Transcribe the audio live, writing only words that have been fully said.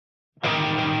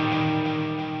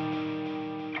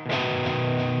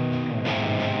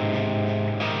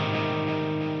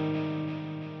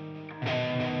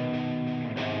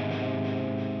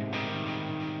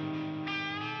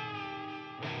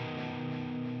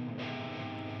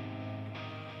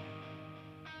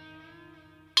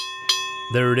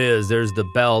There it is. There's the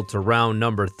bell to round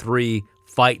number 3,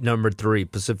 fight number 3,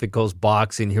 Pacific Coast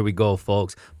Boxing. Here we go,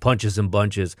 folks. Punches and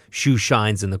bunches, shoe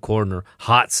shines in the corner,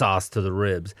 hot sauce to the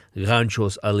ribs,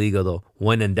 ganchos al hígado.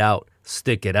 When in doubt,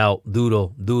 stick it out.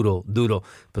 Duro, duro, duro.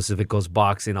 Pacific Coast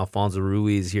Boxing. Alfonso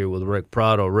Ruiz here with Rick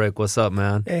Prado. Rick, what's up,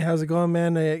 man? Hey, how's it going,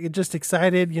 man? Just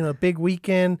excited. You know, big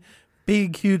weekend,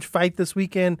 big, huge fight this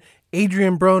weekend.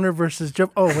 Adrian Broner versus Joe.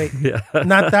 Oh, wait. Yeah.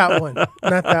 Not that one.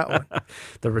 Not that one.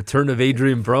 The return of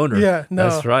Adrian Broner. Yeah, no.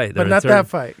 That's right. But not that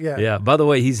fight. Yeah. Yeah. By the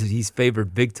way, he's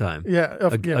favored big time. Yeah.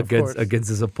 Of course. Against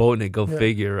his opponent. Go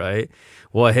figure, right?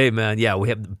 Well, hey, man. Yeah, we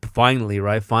have finally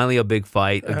a big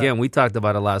fight. Again, we talked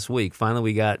about it last week. Finally,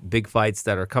 we got big fights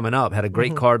that are coming up. Had a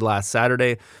great card last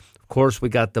Saturday. Of course, we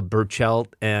got the Burchelt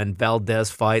and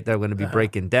Valdez fight that we're going to be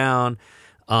breaking down.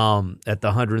 At the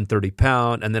 130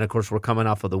 pound. And then, of course, we're coming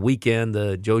off of the weekend,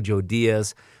 the Jojo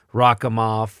Diaz,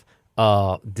 Rakhimov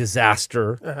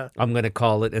disaster, I'm going to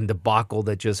call it, and debacle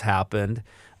that just happened.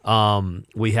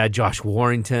 We had Josh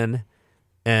Warrington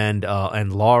and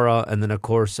Lara, and then, of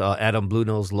course, Adam Blue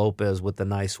Nose Lopez with the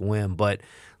nice win. But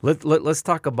let's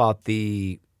talk about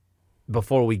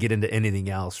before we get into anything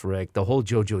else, Rick, the whole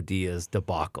Jojo Diaz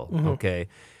debacle, okay?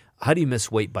 How do you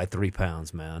miss weight by 3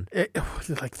 pounds, man?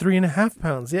 Like 3.5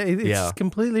 pounds. Yeah, it's just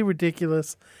completely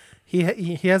ridiculous. He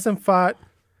hasn't fought.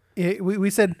 We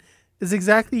said it's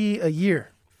exactly a year.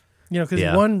 You know, because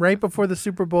he won right before the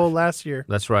Super Bowl last year.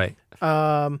 That's right.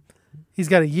 He's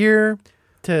got a year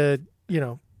to,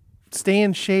 stay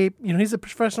in shape. You know, he's a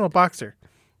professional boxer.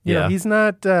 You know, he's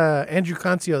not Andrew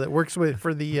Concio that works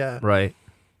for the right.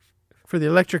 For the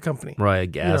electric company.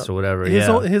 Right, gas or whatever.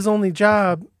 His only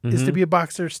job is to be a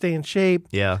boxer, stay in shape.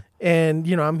 Yeah. And,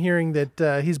 I'm hearing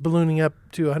that he's ballooning up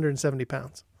to 170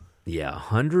 pounds. Yeah,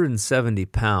 170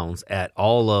 pounds at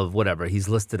all of whatever. He's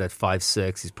listed at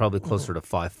 5'6". He's probably closer to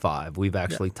 5'5". We've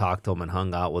actually talked to him and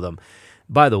hung out with him.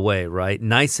 By the way, right,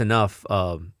 nice enough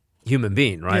human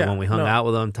being, right? Yeah, when we hung out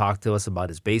with him, talked to us about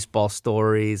his baseball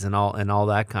stories and all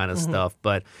that kind of stuff.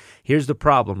 But here's the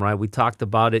problem, right? We talked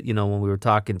about it, when we were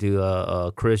talking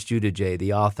to Chris Giudice,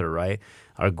 the author, right?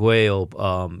 Arguello,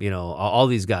 all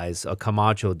these guys,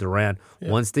 Camacho, Duran.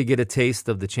 Once they get a taste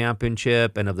of the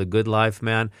championship and of the good life,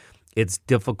 man, it's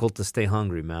difficult to stay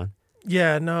hungry, man.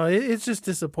 Yeah, no, it's just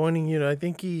disappointing. I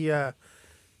think he, how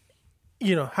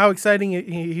exciting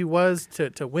he was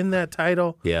to win that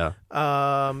title. Yeah.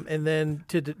 And then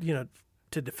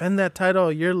to defend that title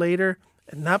a year later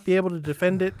and not be able to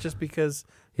defend it just because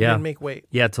he didn't make weight.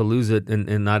 Yeah, to lose it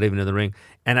and not even in the ring.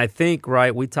 And I think,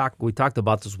 right, we talked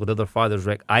about this with other fighters,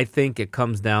 Rick. I think it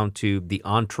comes down to the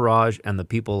entourage and the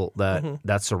people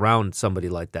that surround somebody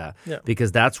like that. Yeah.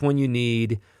 Because that's when you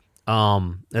need,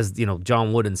 as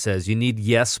John Wooden says, you need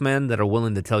yes men that are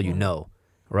willing to tell you no,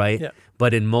 right? Yeah.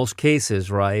 But in most cases,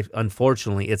 right,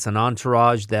 unfortunately, it's an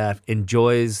entourage that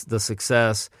enjoys the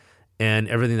success and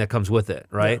everything that comes with it,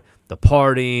 right? Yeah. The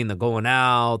partying, the going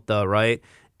out, right?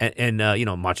 And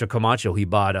Macho Camacho, he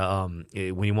bought,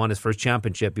 when he won his first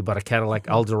championship, he bought a Cadillac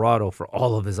Eldorado for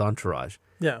all of his entourage.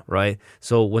 Yeah. Right?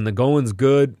 So when the going's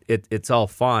good, it's all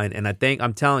fine. And I think,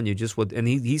 I'm telling you, and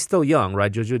he's still young,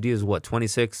 right? Jojo Diaz is what,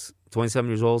 26,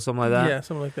 27 years old, something like that? Yeah,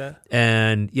 something like that.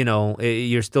 And,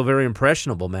 you're still very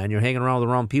impressionable, man. You're hanging around with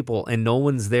the wrong people, and no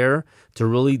one's there to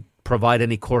really provide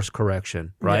any course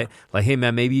correction, right? Yeah. Like, hey,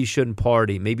 man, maybe you shouldn't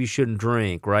party. Maybe you shouldn't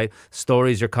drink, right?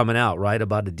 Stories are coming out, right,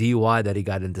 about the DUI that he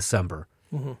got in December,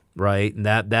 right? And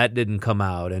that didn't come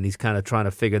out, and he's kind of trying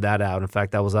to figure that out. In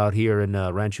fact, I was out here in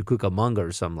Rancho Cucamonga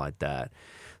or something like that.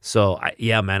 So,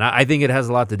 I think it has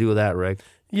a lot to do with that, Rick.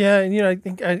 Yeah, and, I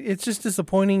think it's just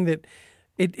disappointing that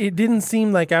it didn't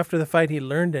seem like after the fight he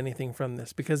learned anything from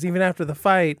this, because even after the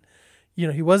fight,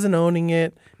 he wasn't owning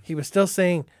it. He was still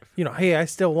saying, hey, I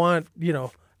still want,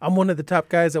 I'm one of the top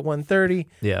guys at 130.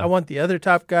 Yeah. I want the other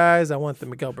top guys. I want the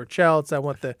Miguel Burchelts. I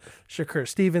want the Shakur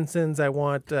Stevensons. I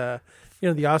want, the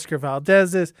Oscar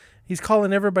Valdezes. He's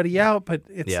calling everybody out, but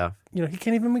it's, he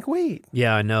can't even make weight.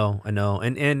 Yeah, I know. And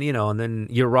then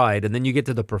you're right. And then you get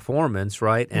to the performance,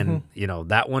 right? And,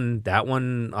 that one,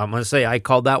 I'm going to say I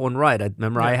called that one right. I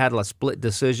remember I had a split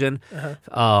decision.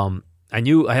 I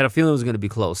had a feeling it was going to be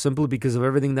close, simply because of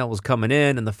everything that was coming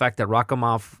in and the fact that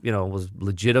Rakhimov, was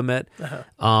legitimate.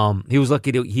 He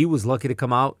was lucky to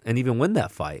come out and even win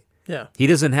that fight. Yeah, he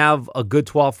doesn't have a good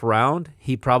 12th round.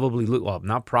 He probably,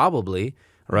 not probably,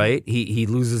 right? He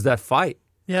loses that fight.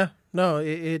 Yeah, no,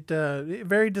 it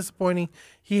very disappointing.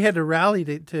 He had to rally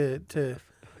to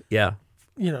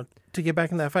get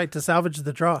back in that fight to salvage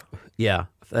the draw. Yeah,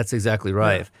 that's exactly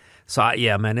right. Yeah. So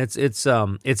yeah, man,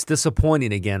 it's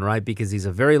disappointing again, right? Because he's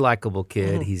a very likable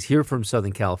kid. He's here from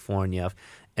Southern California,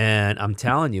 and I'm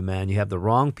telling you, man, you have the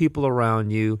wrong people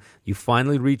around you. You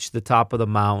finally reach the top of the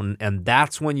mountain, and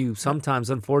that's when you sometimes,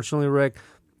 unfortunately, Rick,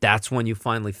 that's when you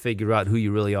finally figure out who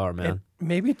you really are, man. And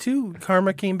maybe too,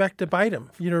 karma came back to bite him.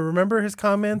 Remember his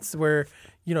comments where,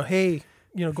 hey,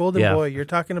 Golden Boy, you're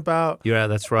talking about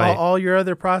that's right. all your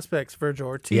other prospects, Virgil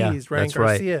Ortiz, Ryan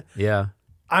Garcia. Right. Yeah.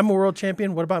 I'm a world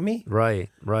champion. What about me? Right.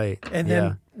 And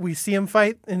then we see him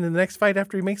fight in the next fight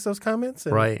after he makes those comments.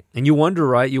 Right. And you wonder,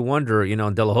 right? De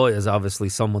La Hoya is obviously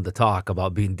someone to talk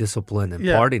about being disciplined and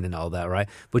partying and all that, right?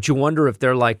 But you wonder if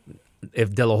they're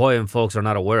if De La Hoya and folks are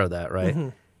not aware of that, right? Mm-hmm.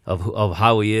 Of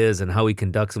how he is and how he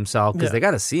conducts himself, because they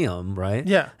got to see him, right?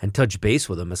 Yeah. And touch base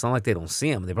with him. It's not like they don't see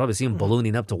him. They probably see him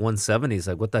ballooning up to 170. It's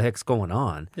like, what the heck's going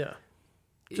on? Yeah.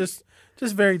 Just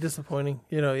very disappointing.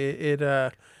 He's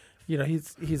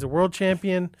a world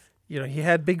champion. He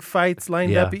had big fights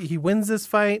lined up. He wins this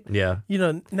fight. Yeah.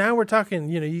 Now we're talking,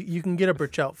 you can get a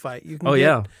Burchelt fight. You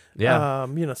can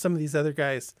get, some of these other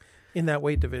guys in that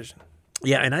weight division.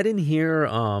 Yeah, and I didn't hear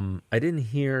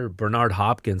Bernard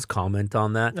Hopkins comment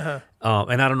on that,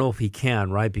 and I don't know if he can,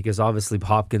 right? Because obviously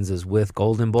Hopkins is with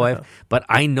Golden Boy, but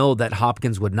I know that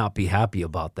Hopkins would not be happy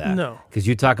about that. No, because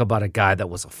you talk about a guy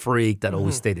that was a freak, that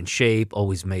always stayed in shape,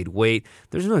 always made weight.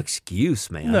 There's no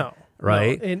excuse, man. No,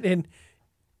 right? No. And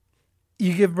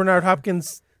you give Bernard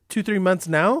Hopkins 2-3 months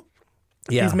now.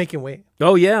 Yeah. He's making weight.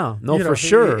 Oh yeah, no, for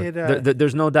sure.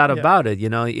 There's no doubt about it.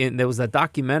 And there was that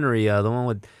documentary, the one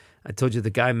with. I told you the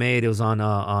guy made it was on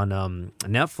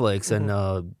Netflix, and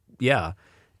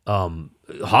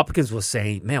Hopkins was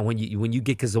saying, man, when you get,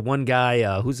 because the one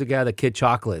guy, who's the guy, the Kid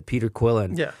Chocolate, Peter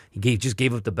Quillen, he just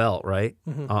gave up the belt, right,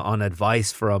 on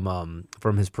advice from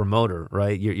his promoter,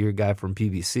 right, your guy from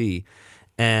PBC,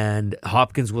 and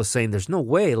Hopkins was saying, there's no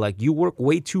way, like, you work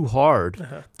way too hard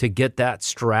to get that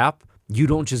strap, you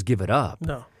don't just give it up.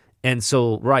 No. And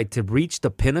so, right, to reach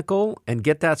the pinnacle and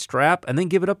get that strap and then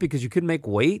give it up because you couldn't make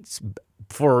weights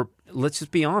for, let's just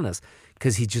be honest,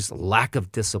 because he just lack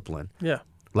of discipline,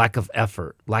 lack of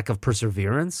effort, lack of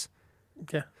perseverance.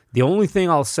 Yeah. The only thing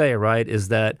I'll say, right, is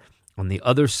that on the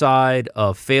other side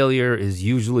of failure is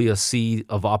usually a seed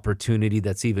of opportunity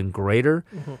that's even greater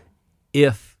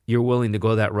if you're willing to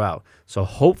go that route. So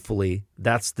hopefully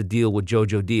that's the deal with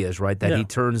Jojo Diaz, right? That he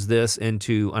turns this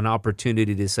into an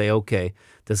opportunity to say, okay,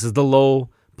 this is the low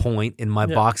point in my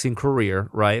boxing career,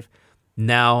 right?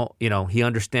 Now, he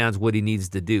understands what he needs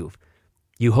to do.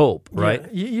 You hope, right?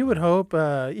 Yeah, you would hope.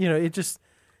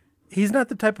 He's not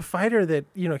the type of fighter that,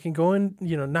 can go in,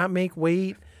 not make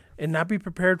weight and not be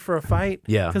prepared for a fight.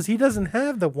 Yeah. Because he doesn't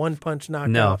have the one-punch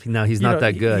knockout. No, he's not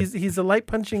that good. He's a light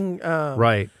punching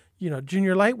right.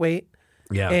 Junior lightweight.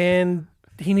 Yeah. And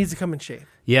he needs to come in shape.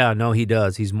 Yeah, no, he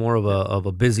does. He's more of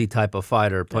a busy type of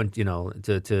fighter. Punch,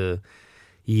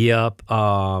 Yep.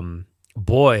 How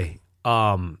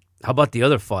about the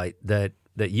other fight that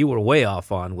you were way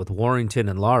off on with Warrington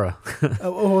and Lara?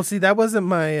 See, that wasn't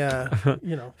my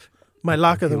my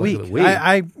lock of the week.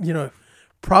 I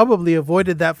probably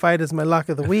avoided that fight as my lock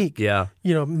of the week. Yeah.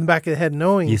 In the back of the head,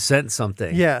 knowing you sent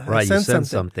something. Yeah, right. You sent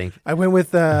something. I went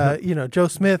with Joe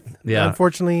Smith. Yeah.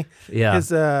 Unfortunately,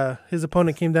 his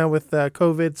opponent came down with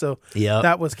COVID, so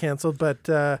that was canceled. But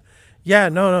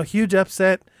no, huge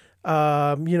upset.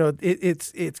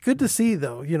 It's good to see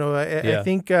though. I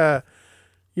think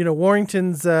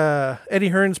Warrington's Eddie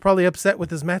Hearn's probably upset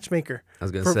with his matchmaker. I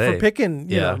was going to say for picking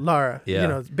Lara.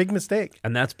 Yeah. Big mistake.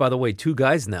 And that's, by the way, 2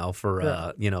 guys now for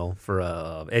Eddie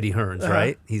Hearns,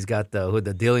 right? He's got the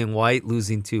Dillian White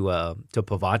losing to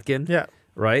Povatkin. Yeah.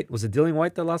 Right? Was it Dillian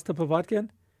White that lost to Povatkin?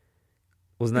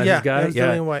 Wasn't that his guy? That was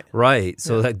Dillian White. Right.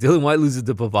 So Dillian White loses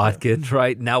to Povatkin,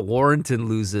 right? Now Warrington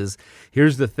loses.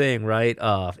 Here's the thing, right?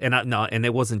 And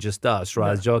it wasn't just us, right?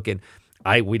 I was joking.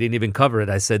 We didn't even cover it.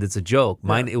 I said it's a joke.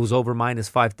 It was over minus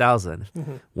 5,000.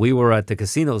 Mm-hmm. We were at the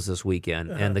casinos this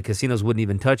weekend, and the casinos wouldn't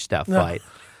even touch that fight.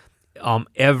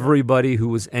 Everybody who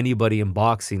was anybody in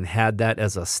boxing had that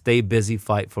as a stay busy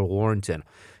fight for Warrington.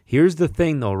 Here's the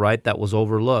thing, though, right? That was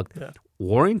overlooked. Yeah.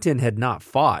 Warrington had not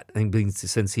fought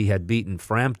since he had beaten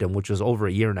Frampton, which was over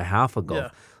a year and a half ago. Yeah.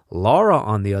 Lara,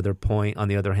 on the other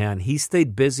hand, he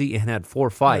stayed busy and had 4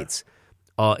 fights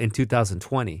in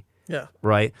 2020. Yeah.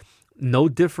 Right. No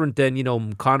different than,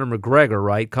 Conor McGregor,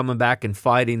 right? Coming back and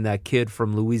fighting that kid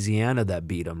from Louisiana that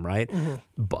beat him, right?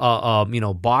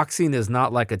 Mm-hmm. Boxing is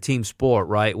not like a team sport,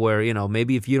 right? Where,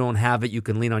 maybe if you don't have it, you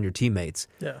can lean on your teammates,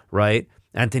 right?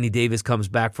 Anthony Davis comes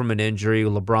back from an injury,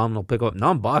 LeBron will pick up.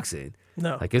 Non-boxing.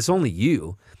 No. Like, it's only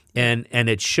you. And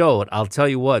it showed. I'll tell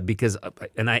you what, because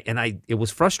it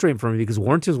was frustrating for me because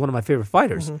Warrington is one of my favorite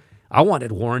fighters. I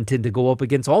wanted Warrington to go up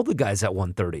against all the guys at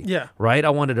 130. Yeah. Right? I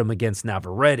wanted him against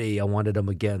Navarrete. I wanted him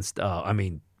against,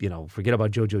 forget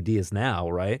about Jojo Diaz now,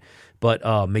 right? But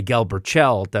Miguel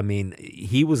Burchelt, I mean,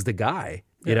 he was the guy,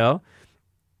 you know?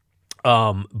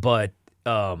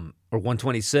 Or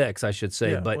 126, I should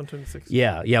say. Yeah, but 126.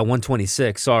 Yeah,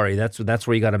 126. Sorry, that's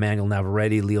where you got Emmanuel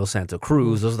Navarrete, Leo Santa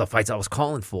Cruz. Those are the fights I was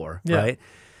calling for, right?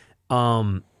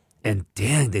 And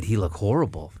dang, did he look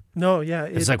horrible? No, yeah.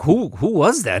 It's like who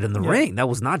was that in the ring? That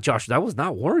was not Josh. That was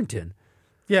not Warrington.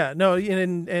 Yeah, no,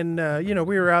 and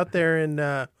we were out there in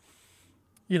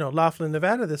Laughlin,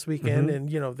 Nevada this weekend, and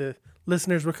the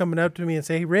listeners were coming up to me and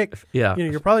say, "Hey, Rick,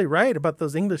 you're probably right about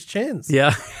those English chins.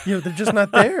 Yeah, they're just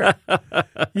not there."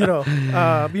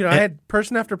 I had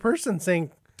person after person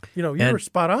saying, you were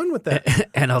spot on with that.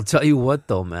 And I'll tell you what,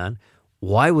 though, man,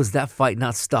 why was that fight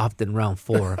not stopped in round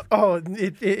 4? Oh,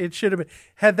 it should have been.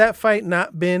 Had that fight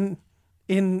not been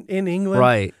in England,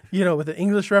 right? With an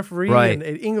English referee and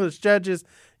English judges.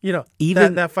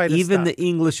 Even that fight even the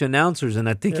English announcers, and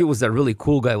I think it was that really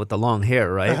cool guy with the long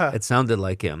hair, right? It sounded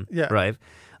like him, right?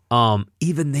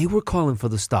 Even they were calling for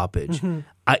the stoppage.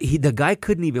 The guy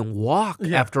couldn't even walk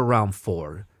after round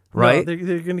 4, right? No,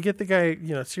 they're going to get the guy,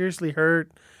 seriously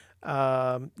hurt.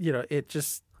 It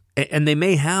just. And they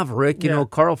may have, Rick.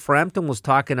 Carl Frampton was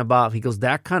talking about. He goes,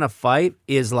 that kind of fight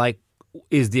is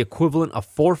the equivalent of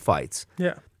 4 fights.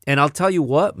 Yeah. And I'll tell you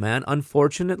what, man.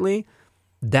 Unfortunately,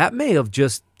 that may have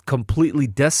just completely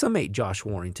decimate Josh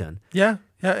Warrington. Yeah,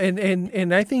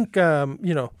 and I think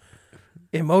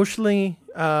emotionally,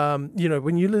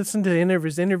 when you listen to any of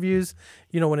his interviews,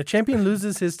 when a champion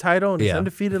loses his title and is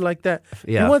undefeated like that,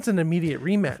 he wants an immediate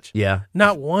rematch. Yeah,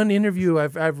 not one interview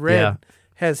I've read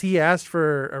has he asked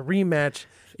for a rematch.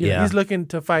 He's looking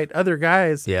to fight other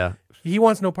guys. Yeah. He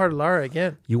wants no part of Lara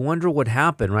again. You wonder what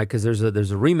happened, right? Because there's a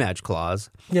rematch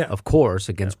clause, of course,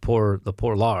 against the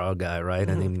poor Lara guy, right?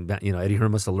 And then Eddie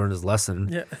Hearn must have learned his lesson.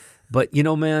 Yeah. But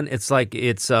man, it's like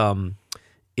it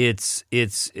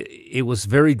was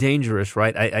very dangerous,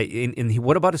 right?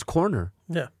 What about his corner?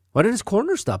 Yeah. Why didn't his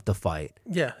corner stop the fight?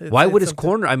 Yeah. Why would his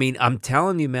corner? I mean, I'm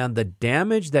telling you, man, the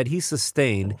damage that he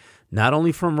sustained, not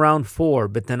only from round 4,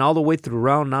 but then all the way through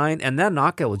round 9, and that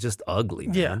knockout was just ugly,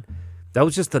 man. Yeah. That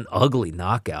was just an ugly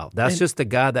knockout. That's just a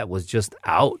guy that was just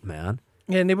out, man.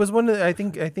 And it was one of the, I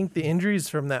think the injuries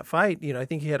from that fight. I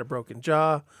think he had a broken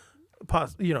jaw,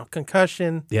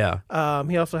 concussion. Yeah.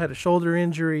 He also had a shoulder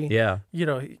injury. Yeah.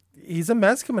 He's a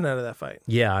mess coming out of that fight.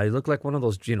 Yeah, he looked like one of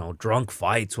those drunk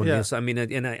fights when he was. I mean,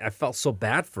 and I felt so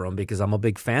bad for him because I'm a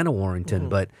big fan of Warrington,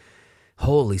 but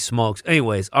holy smokes.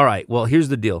 Anyways, all right. Well, here's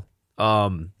the deal.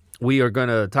 We are going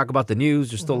to talk about the news.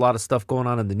 There's still a lot of stuff going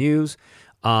on in the news.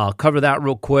 Cover that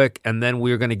real quick, and then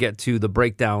we're going to get to the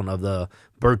breakdown of the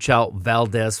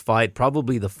Burchelt-Valdez fight,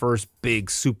 probably the first big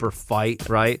super fight,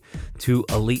 right, to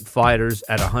elite fighters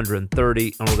at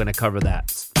 130, and we're going to cover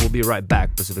that. We'll be right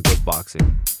back, Pacific Coast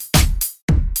Boxing.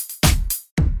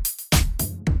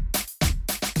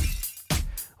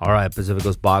 All right, Pacific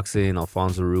Coast Boxing,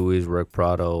 Alfonso Ruiz, Rick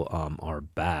Prado are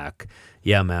back.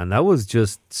 Yeah, man, that was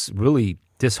just really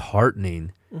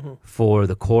disheartening for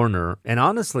the corner. And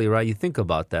honestly, right, you think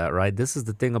about that, right? This is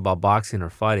the thing about boxing or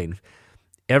fighting.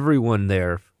 Everyone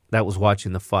there that was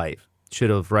watching the fight should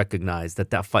have recognized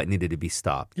that fight needed to be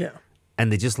stopped. Yeah.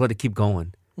 And they just let it keep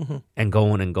going and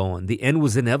going and going. The end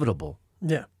was inevitable.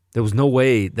 Yeah. There was no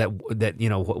way that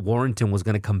Warrington was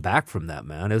going to come back from that,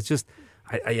 man. It was just...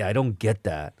 I don't get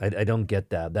that. I don't get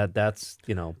that. That's.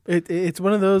 It's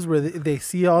one of those where they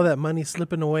see all that money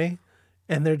slipping away,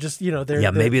 and they're just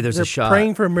maybe there's a shot,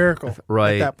 praying for a miracle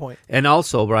right at that point. And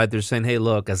also, right, they're saying, hey,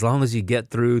 look, as long as you get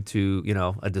through to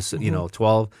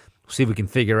 12, see if we can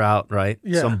figure out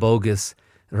some bogus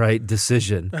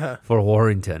decision for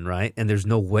Warrington, right? And there's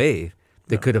no way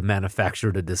they could have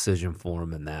manufactured a decision for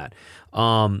him in that.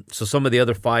 So some of the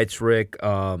other fights, Rick,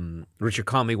 Richard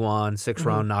Kami won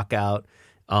 6-round knockout.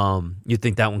 You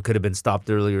think that one could have been stopped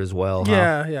earlier as well?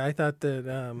 Yeah. I thought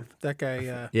that that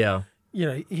guy.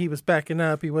 He was backing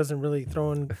up. He wasn't really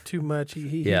throwing too much.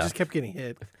 He just kept getting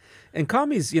hit. And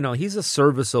Kami's, he's a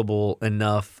serviceable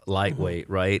enough lightweight,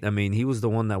 right? I mean, he was the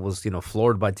one that was,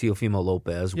 floored by Teofimo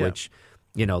Lopez, which,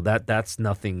 that's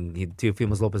nothing.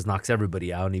 Teofimo Lopez knocks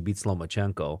everybody out, and he beats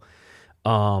Lomachenko.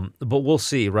 But we'll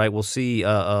see, right? We'll see.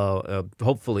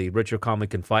 Hopefully, Richard Kami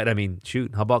can fight. I mean,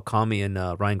 shoot, how about Kami and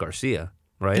Ryan Garcia,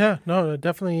 right? Yeah, no,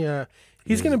 definitely.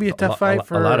 He's going to be a tough fight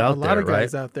for a lot of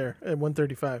guys out there at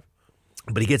 135.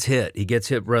 But he gets hit. He gets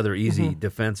hit rather easy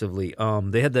defensively.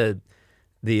 They had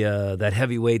that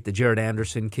heavyweight, the Jared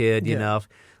Anderson kid.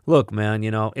 Look, man,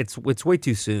 it's way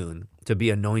too soon to be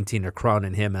anointing or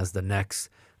crowning him as the next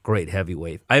great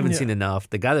heavyweight. I haven't seen enough.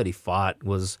 The guy that he fought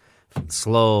was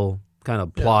slow, kind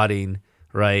of plodding,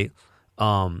 right?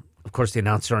 Of course, the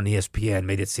announcer on ESPN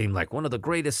made it seem like one of the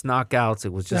greatest knockouts.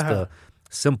 It was just a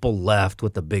simple left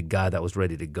with the big guy that was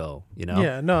ready to go.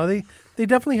 Yeah, no, they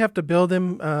definitely have to build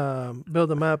him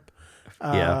up.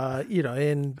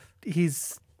 And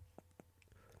he's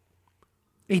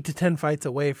 8 to 10 fights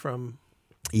away from.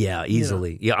 Yeah,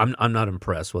 easily. Yeah, I'm not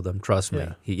impressed with him. Trust me.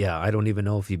 I don't even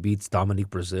know if he beats Dominique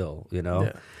Brazil.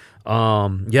 Yeah.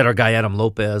 Yet our guy Adam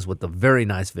Lopez with a very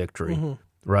nice victory. Mm-hmm.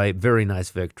 Right, very nice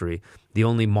victory. The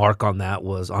only mark on that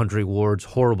was Andre Ward's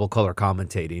horrible color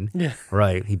commentating. Yeah,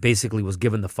 right. He basically was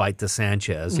giving the fight to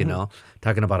Sanchez.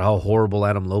 Talking about how horrible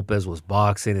Adam Lopez was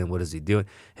boxing and what is he doing.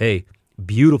 Hey,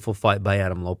 beautiful fight by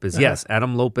Adam Lopez. Yes,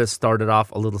 Adam Lopez started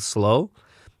off a little slow,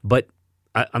 but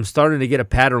I'm starting to get a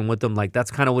pattern with him. Like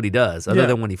that's kind of what he does, other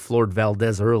than when he floored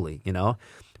Valdez early.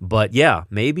 But yeah,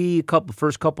 maybe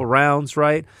first couple rounds,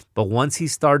 right? But once he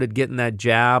started getting that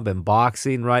jab and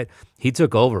boxing, right, he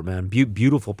took over, man.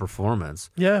 Beautiful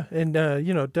performance. Yeah, and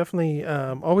definitely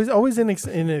always in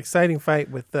an exciting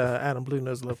fight with Adam Blue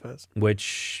Nose Lopez.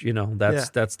 Which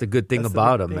that's the good thing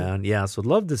about him, man. Yeah, so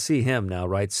love to see him now,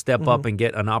 right? Step up and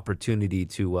get an opportunity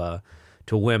to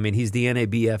win. I mean, he's the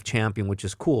NABF champion, which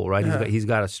is cool, right? He's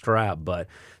got a strap, but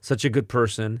such a good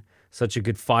person. Such a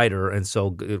good fighter, and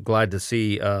so glad to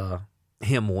see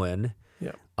him win.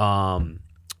 Yeah.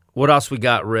 What else we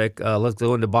got, Rick? Let's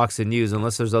go into boxing news,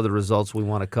 unless there's other results we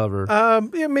want to cover.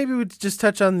 Maybe we just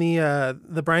touch on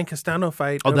the Brian Castano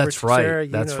fight. Oh, that's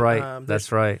right. That's right. That's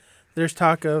right. There's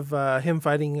talk of him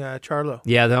fighting Charlo.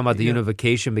 Yeah, they're talking about the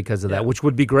unification because of that, which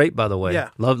would be great, by the way.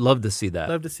 Yeah. Love to see that.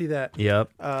 Love to see that. Yep.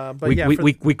 But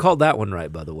we called that one right,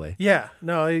 by the way. Yeah.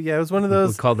 No. Yeah, it was one of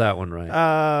those. We called that one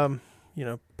right.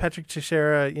 Patrick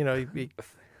Teixeira,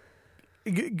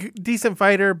 decent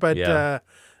fighter, but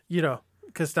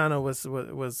Castano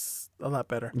was a lot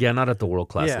better. Yeah, not at the world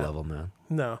class level, man.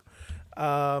 No.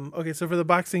 Okay, so for the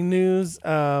boxing news,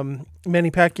 Manny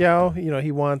Pacquiao,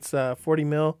 he wants $40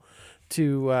 million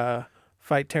to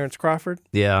fight Terrence Crawford.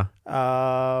 Yeah.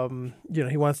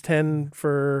 He wants 10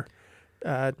 for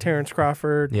Terrence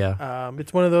Crawford. Yeah.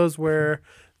 It's one of those where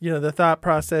the thought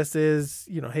process is,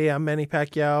 hey, I'm Manny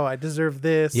Pacquiao. I deserve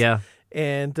this. Yeah.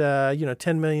 And,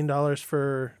 $10 million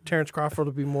for Terrence Crawford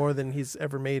will be more than he's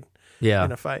ever made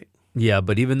in a fight. Yeah,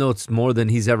 but even though it's more than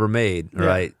he's ever made,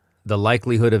 right, the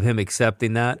likelihood of him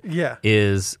accepting that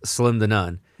is slim to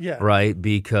none. Yeah. Right?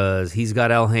 Because he's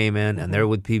got Al Heyman and they're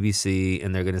with PBC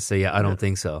and they're going to say, I don't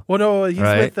think so. Well, no, he's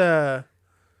with...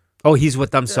 he's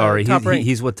with, I'm sorry,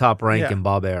 he's with Top Rank and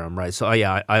Bob Arum, right? So,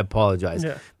 I apologize.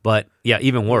 Yeah. But,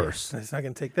 even worse. He's not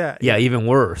going to take that. Yeah, even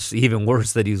worse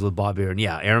that he's with Bob Arum.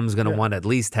 Yeah, Arum's going to want at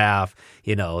least half.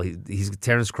 He's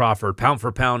Terrence Crawford, pound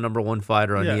for pound, #1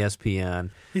 fighter on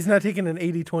ESPN. He's not taking an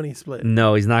 80-20 split.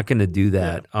 No, he's not going to do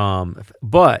that. Yeah.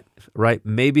 But, right,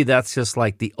 maybe that's just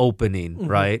like the opening,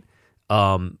 right,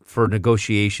 for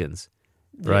negotiations.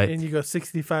 Right, and you go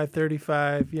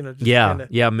 65-35,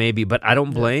 just maybe, but I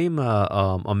don't blame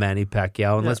a Manny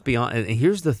Pacquiao. And let's be honest. And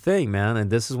here's the thing, man,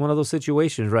 and this is one of those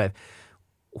situations, right?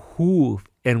 Who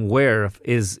and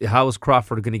how is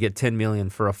Crawford going to get $10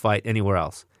 million for a fight anywhere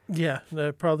else? Yeah,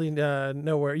 probably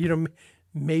nowhere.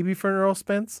 Maybe for an Earl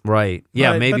Spence, right?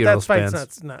 Yeah, maybe Earl Spence.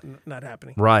 That's not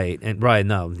happening. Right, and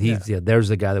no, there's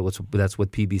the guy that's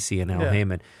with PBC and Al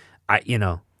Heyman.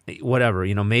 Whatever,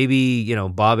 maybe,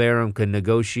 Bob Arum can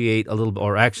negotiate a little bit,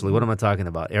 or actually, what am I talking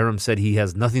about? Arum said he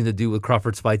has nothing to do with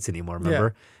Crawford's fights anymore,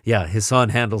 remember? Yeah, his son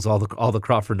handles all the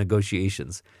Crawford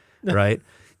negotiations, right?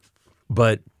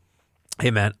 But,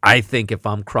 hey, man, I think if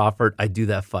I'm Crawford, I do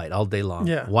that fight all day long.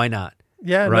 Yeah. Why not?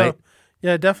 Yeah, right? No.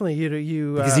 Yeah, definitely.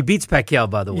 You because he beats Pacquiao,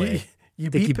 by the way. He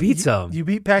beats him. You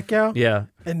beat Pacquiao? Yeah.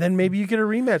 And then maybe you get a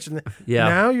rematch. And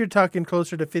now you're talking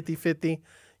closer to 50-50.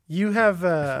 You have...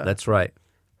 That's right.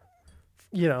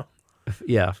 Yeah,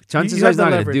 chances are he's not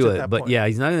going to do it, but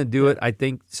he's not going to do it. I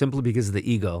think simply because of the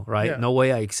ego, right? Yeah. No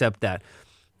way I accept that.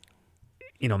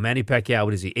 Manny Pacquiao,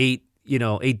 what is he?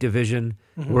 8 division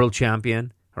world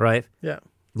champion, right? Yeah,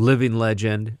 living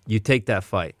legend. You take that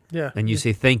fight, and you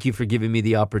say thank you for giving me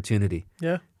the opportunity,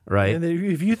 right? And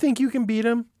if you think you can beat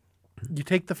him, you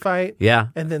take the fight,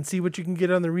 and then see what you can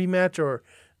get on the rematch. Or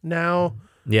now,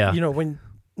 when.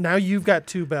 Now you've got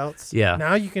 2 belts. Yeah.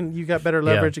 Now you got better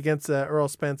leverage against Earl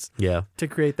Spence. Yeah. To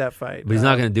create that fight. But he's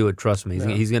not going to do it. Trust me.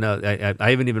 He's going to. I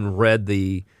haven't even read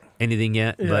anything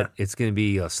yet, but it's going to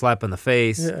be a slap in the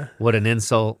face. Yeah. What an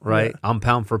insult, right? Yeah. I'm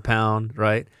pound for pound,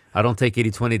 right? I don't take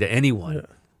 80-20 to anyone.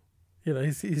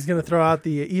 he's going to throw out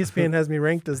the ESPN has me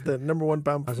ranked as the number one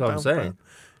pound. That's what I'm saying.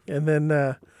 And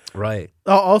then right.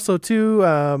 Also too,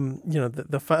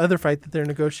 the other fight that they're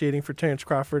negotiating for Terrence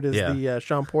Crawford is the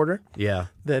Sean Porter. Yeah.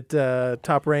 That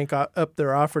Top Rank up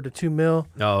their offer to $2 million.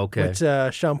 Oh, okay. Which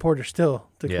Sean Porter still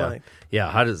declined. Yeah.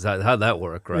 How'd that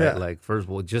work? Right. Yeah. Like first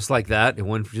of all, just like that, it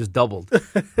went just doubled.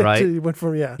 Right. It went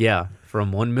from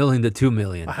from $1 million to $2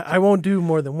 million. I won't do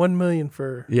more than $1 million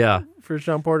for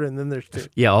Sean Porter, and then there's $2.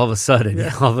 Yeah, all of a sudden,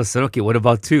 okay, what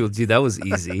about $2? Gee, that was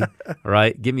easy,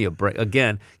 right? Give me a break.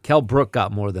 Again, Kell Brook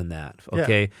got more than that,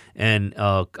 okay? Yeah. And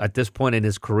at this point in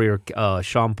his career,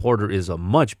 Sean Porter is a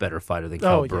much better fighter than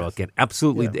Kell Brook, and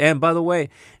absolutely. Yeah. And by the way,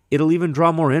 it'll even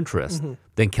draw more interest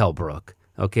than Kell Brook.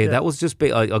 Okay, that was just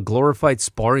a glorified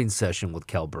sparring session with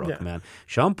Kell Brook, man.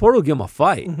 Sean Porter will give him a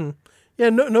fight. Mm-hmm. Yeah,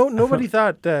 nobody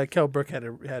thought Kell Brook had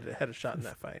a shot in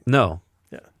that fight. No.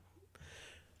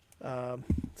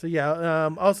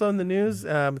 Also in the news,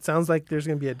 it sounds like there's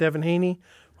going to be a Devin Haney,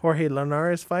 Jorge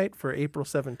Linares fight for April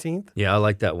 17th. Yeah, I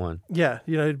like that one. Yeah,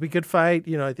 it'd be a good fight.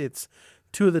 It's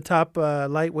two of the top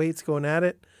lightweights going at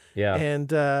it. Yeah.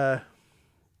 And,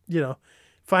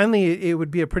 finally it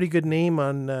would be a pretty good name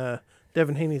on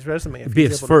Devin Haney's resume. It'd be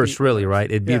his first, really, right?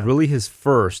 It'd be really his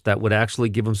first that would actually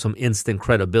give him some instant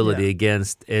credibility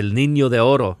against El Niño de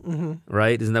Oro,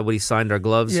 right? Isn't that what he signed our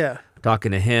gloves? Yeah.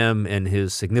 Talking to him and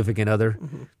his significant other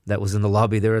that was in the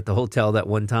lobby there at the hotel that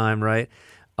one time, right?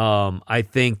 I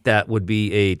think that would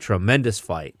be a tremendous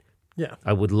fight. Yeah.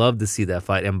 I would love to see that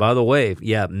fight. And by the way,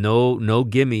 no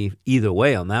gimme either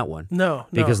way on that one. No.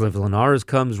 Because if Linares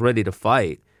comes ready to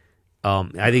fight,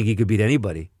 I think he could beat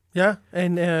anybody. Yeah,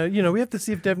 and, we have to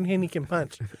see if Devin Haney can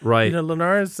punch. Right.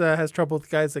 Linares has trouble with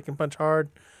guys that can punch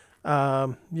hard.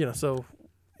 So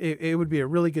it would be a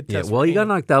really good test. Yeah, well, he got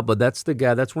knocked out, but that's the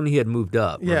guy. That's when he had moved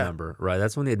up, remember? Right,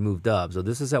 that's when he had moved up. So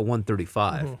this is at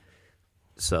 135. Mm-hmm.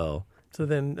 So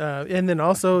then, and then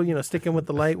also, sticking with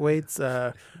the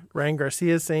lightweights, Ryan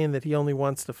Garcia is saying that he only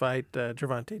wants to fight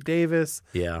Gervonta Davis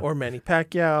or Manny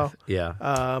Pacquiao.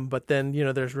 Yeah. But then,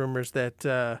 there's rumors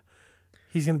that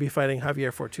he's going to be fighting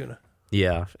Javier Fortuna.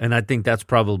 Yeah, and I think that's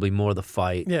probably more the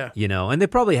fight. Yeah. And they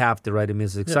probably have to, right? I mean,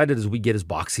 as excited as we get as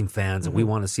boxing fans and we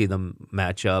want to see them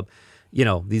match up,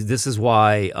 this is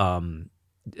why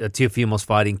Teofimo's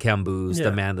fighting Cambus,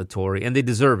 the mandatory, and they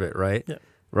deserve it, right? Yeah.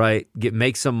 Right?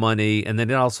 Make some money, and then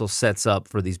it also sets up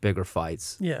for these bigger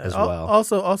fights as well.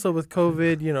 Also with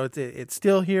COVID, it's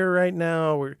still here right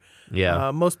now.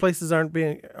 Most places aren't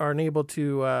able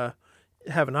to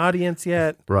have an audience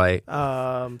yet. Right.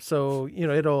 So,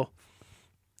 it'll...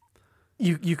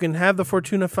 You can have the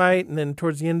Fortuna fight, and then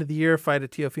towards the end of the year, fight a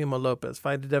Teofimo Lopez,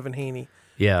 fight a Devin Haney.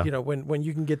 Yeah. When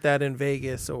you can get that in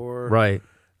Vegas or... Right.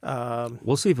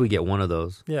 We'll see if we get one of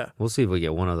those. Yeah. We'll see if we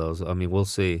get one of those. I mean, we'll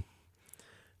see.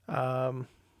 And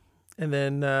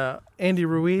then Andy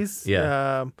Ruiz.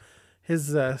 Yeah.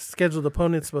 His scheduled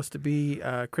opponent's supposed to be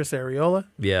Chris Arreola.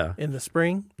 Yeah. In the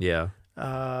spring. Yeah.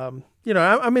 I'm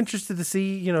interested to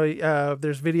see,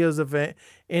 there's videos of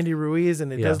Andy Ruiz,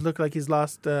 and it does look like he's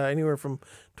lost anywhere from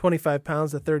 25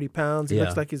 pounds to 30 pounds. He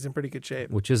looks like he's in pretty good shape.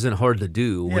 Which isn't hard to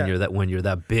do when you're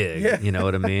that big, you know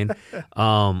what I mean?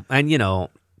 And,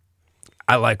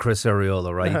 I like Chris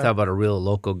Arreola, right? You talk about a real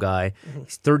local guy.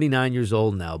 He's 39 years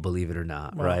old now, believe it or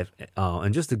not, right?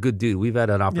 And just a good dude. We've had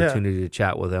an opportunity to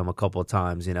chat with him a couple of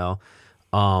times,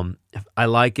 I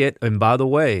like it. And by the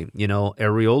way,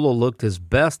 Arreola looked his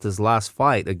best his last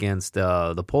fight against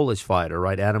the Polish fighter,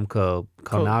 right? Adam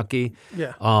Konaki,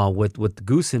 with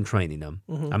Goosen training him.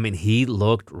 Mm-hmm. I mean, he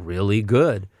looked really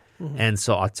good. Mm-hmm. And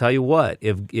so I'll tell you what,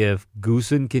 if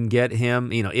Goosen can get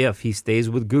him, if he stays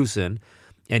with Goosen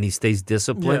and he stays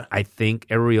disciplined, I think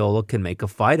Arreola can make a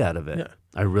fight out of it. Yeah.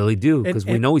 I really do, because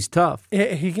we know he's tough.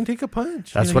 He can take a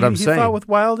punch. That's what I'm saying. He fought with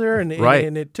Wilder, and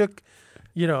it took,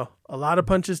 a lot of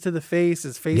punches to the face.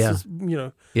 His face was,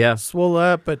 swole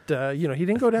up, but, he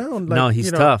didn't go down. No,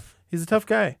 he's tough. He's a tough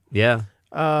guy. Yeah.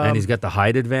 And he's got the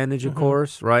height advantage, of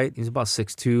course, right? He's about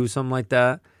 6'2", something like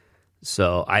that.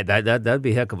 So that'd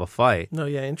be a heck of a fight. No,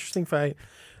 interesting fight.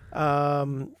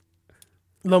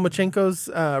 Lomachenko's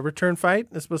return fight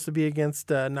is supposed to be against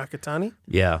Nakatani.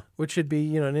 Yeah. Which should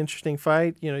be, an interesting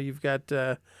fight. You've got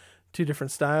two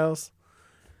different styles.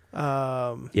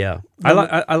 I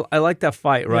like that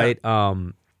fight, right? Yeah.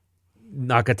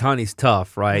 Nakatani's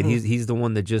tough, right? Mm-hmm. He's the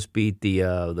one that just beat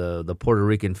the Puerto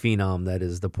Rican phenom that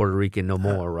is the Puerto Rican no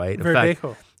more, right?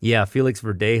 Verdejo. Felix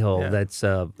Verdejo.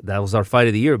 Yeah. That was our fight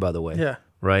of the year, by the way. Yeah.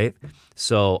 right?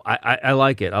 So I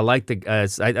like it. I like I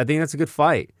think that's a good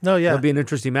fight. No, yeah. It'll be an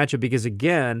interesting matchup because,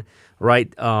 again,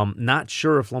 right, not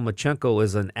sure if Lomachenko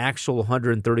is an actual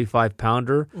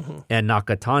 135-pounder and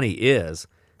Nakatani is,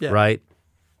 right?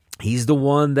 He's the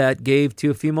one that gave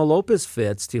Teofimo Lopez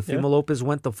fits. Teofimo Lopez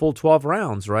went the full 12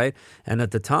 rounds, right? And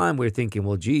at the time, we were thinking,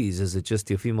 well, geez, is it just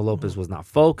Teofimo Lopez was not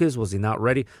focused? Was he not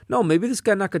ready? No, maybe this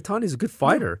guy Nakatani is a good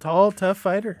fighter. Tall, tough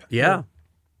fighter. Yeah.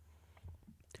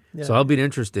 Yeah. So that'll be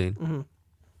interesting.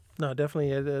 No,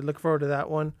 definitely look forward to that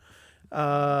one.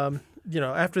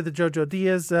 After the Jojo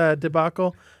Diaz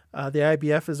debacle, the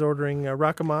IBF is ordering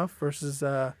Rakhimov versus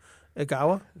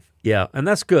Egawa. Yeah, and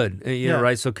that's good. You know,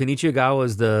 right? So Kenichi Egawa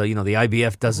is the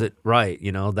IBF does it right.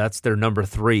 You know, that's their number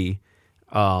 3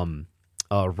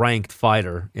 ranked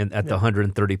fighter at the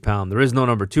 130-pound. There is no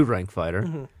number 2 ranked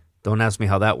fighter. Don't ask me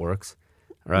how that works,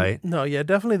 right? No, yeah,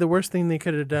 definitely the worst thing they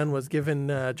could have done was given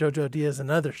Jojo Diaz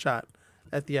another shot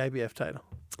at the IBF title.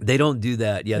 They don't do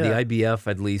that. Yeah, the IBF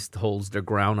at least holds their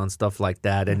ground on stuff like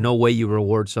that, and no way you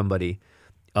reward somebody.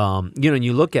 And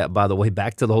you look at, by the way,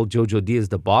 back to the whole Jojo Diaz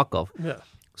debacle. Yeah.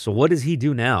 So what does he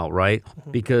do now, right?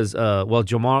 Because, the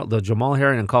Jamal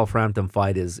Herring and Carl Frampton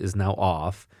fight is now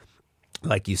off,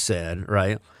 like you said,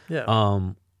 right?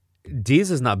 Yeah. Diaz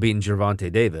is not beating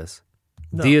Gervonta Davis.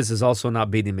 No. Diaz is also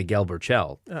not beating Miguel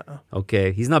Burchell.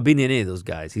 Okay? He's not beating any of those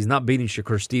guys. He's not beating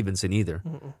Shakur Stevenson either,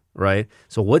 right?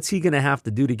 So what's he going to have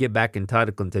to do to get back in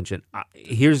title contention?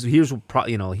 Here's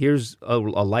a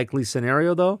likely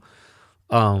scenario, though.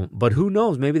 But who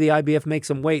knows? Maybe the IBF makes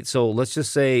him wait. So let's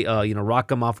just say,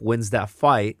 Rakhimov wins that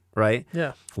fight, right?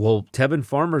 Yeah. Well, Tevin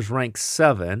Farmer's ranked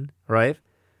 7, right?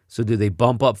 So do they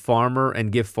bump up Farmer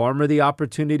and give Farmer the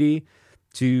opportunity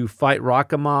to fight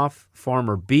Rakhimov?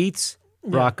 Farmer beats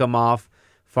Rakhimov.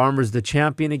 Farmer's the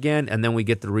champion again, and then we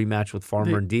get the rematch with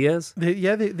Farmer and Diaz?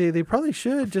 They probably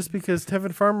should, just because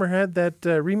Tevin Farmer had that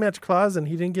rematch clause and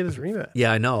he didn't get his rematch.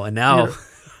 Yeah, I know. And now,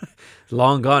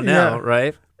 long gone now,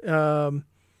 right? But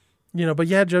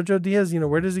Jojo Diaz,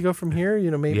 where does he go from here?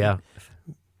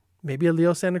 Maybe a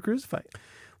Leo Santa Cruz fight.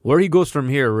 Where he goes from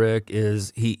here, Rick,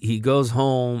 is he goes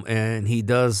home and he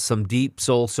does some deep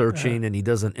soul searching and he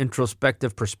does an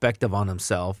introspective perspective on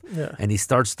himself. Yeah. And he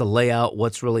starts to lay out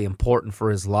what's really important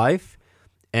for his life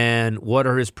and what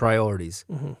are his priorities.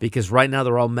 Because right now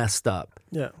they're all messed up.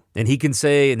 Yeah. And he can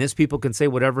say, and his people can say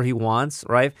whatever he wants,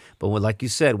 right? But like you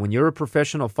said, when you're a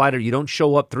professional fighter, you don't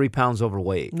show up 3 pounds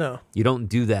overweight. No. You don't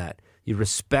do that. You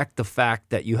respect the fact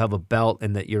that you have a belt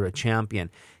and that you're a champion.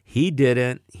 He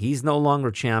didn't. He's no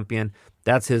longer champion.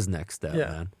 That's his next step,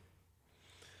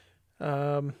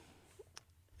 man.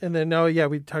 And then,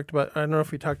 we talked about, I don't know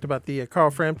if we talked about the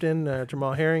Carl Frampton,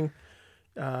 Jamal Herring.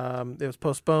 It was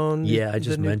postponed. Yeah, I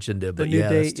just mentioned it, but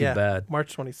it's too bad.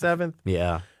 March 27th.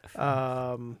 Yeah.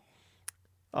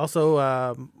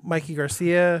 Also, Mikey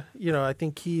Garcia, I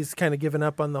think he's kind of given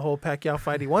up on the whole Pacquiao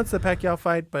fight. He wants the Pacquiao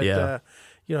fight, but,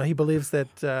 he believes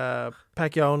that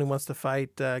Pacquiao only wants to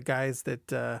fight guys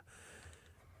that,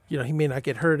 he may not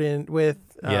get hurt in with,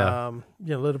 a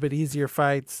little bit easier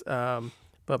fights.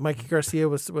 But Mikey Garcia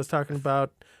was talking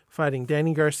about fighting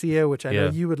Danny Garcia, which I know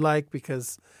you would like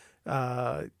because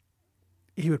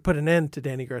he would put an end to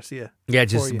Danny Garcia. Yeah,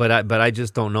 but I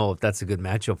just don't know if that's a good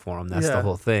matchup for him. That's the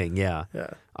whole thing. Yeah.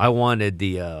 I wanted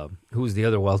who's the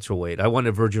other welterweight? I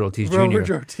wanted Virgil Ortiz Jr.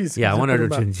 Virgil Ortiz. Yeah, I wanted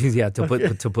Ortiz. Yeah, to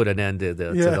put an end to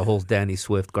the whole Danny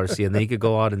Swift Garcia, and then he could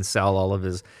go out and sell all of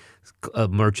his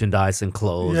merchandise and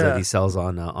clothes that he sells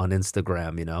on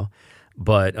Instagram.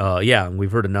 But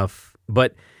we've heard enough.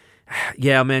 But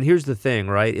yeah, man, here's the thing,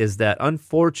 right? Is that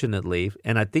unfortunately,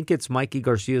 and I think it's Mikey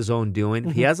Garcia's own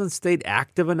doing, he hasn't stayed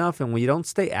active enough, and when you don't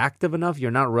stay active enough,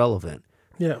 you're not relevant.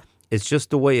 Yeah. It's just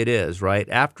the way it is, right?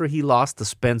 After he lost to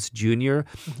Spence Jr.,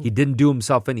 he didn't do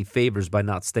himself any favors by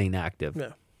not staying active. Yeah.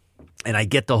 And I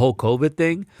get the whole COVID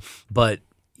thing, but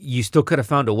you still could have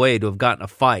found a way to have gotten a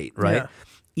fight, right? Yeah.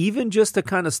 Even just to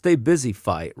kind of stay busy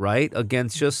fight, right?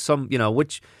 Against just some,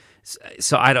 which...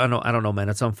 So I don't know, man.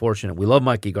 It's unfortunate. We love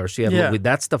Mikey Garcia. Yeah.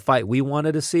 That's the fight we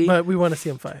wanted to see. But we want to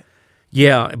see him fight.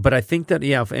 Yeah, but I think that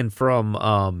and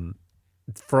from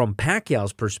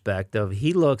Pacquiao's perspective,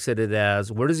 he looks at it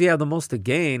as where does he have the most to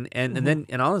gain, and then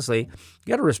honestly, you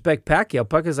got to respect Pacquiao.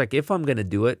 Pacquiao's like, if I'm going to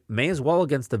do it, may as well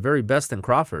against the very best in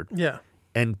Crawford. Yeah,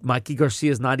 and Mikey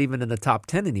Garcia is not even in the top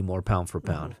 10 anymore, pound for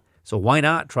pound. So why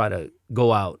not try to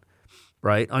go out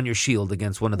right on your shield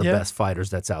against one of the best fighters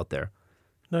that's out there?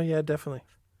 No, yeah, definitely.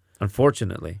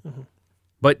 Unfortunately.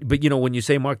 But when you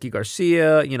say Mikey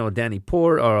Garcia, Danny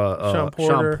Porter,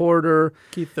 Sean Porter,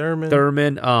 Keith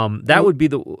Thurman, that would be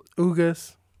the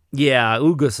Ugas. Yeah,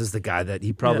 Ugas is the guy that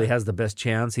he probably Yeah. has the best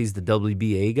chance. He's the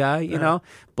WBA guy, you know.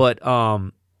 But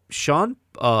Sean,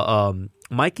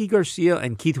 Mikey Garcia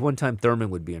and Keith One Time Thurman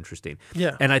would be interesting.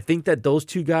 Yeah. And I think that those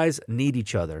two guys need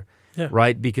each other. Yeah.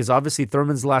 Right? Because obviously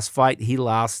Thurman's last fight, he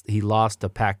lost to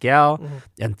Pacquiao,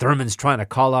 and Thurman's trying to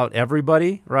call out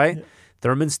everybody, right? Yeah.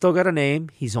 Thurman's still got a name.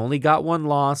 He's only got one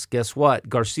loss. Guess what?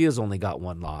 Garcia's only got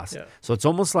one loss. Yeah. So it's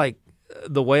almost like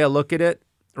the way I look at it,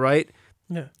 right?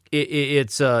 Yeah.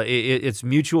 It's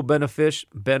mutual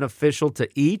beneficial to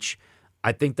each.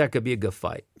 I think that could be a good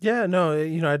fight. Yeah, no,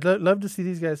 I'd love to see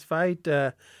these guys fight.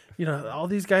 All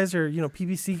these guys are,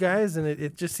 PBC guys, and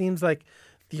it just seems like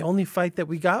the only fight that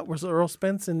we got was Earl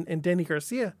Spence and Danny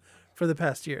Garcia for the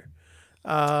past year.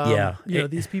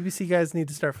 These PBC guys need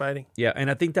to start fighting. Yeah, and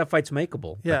I think that fight's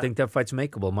makeable. Yeah. I think that fight's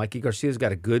makeable. Mikey Garcia's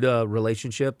got a good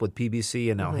relationship with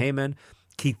PBC and Al Heyman.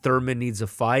 Keith Thurman needs a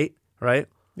fight, right?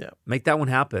 Yeah. Make that one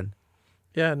happen.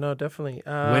 Yeah, no, definitely.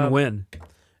 Win-win.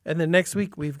 And then next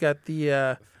week we've got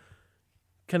the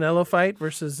Canelo fight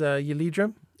versus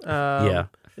Yildirim. Yeah.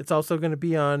 It's also going to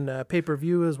be on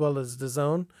pay-per-view as well as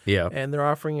DAZN. Yeah. And they're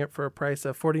offering it for a price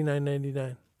of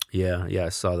 $49.99. Yeah, I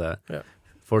saw that. Yeah.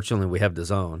 Fortunately, we have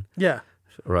DAZN, Yeah.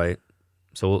 right?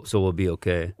 So we'll be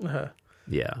okay. Uh-huh.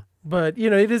 Yeah. But,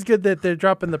 it is good that they're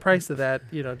dropping the price of that,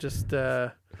 just,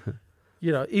 even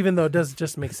though it does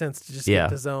just make sense to just get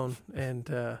DAZN.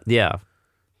 And, Yeah.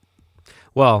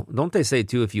 Well, don't they say,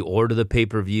 too, if you order the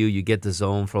pay-per-view, you get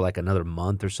DAZN for like another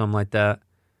month or something like that?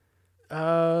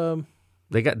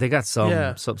 They got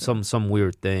some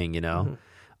weird thing,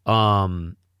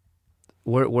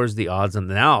 Where's the odds? And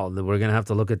now we're gonna have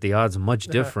to look at the odds much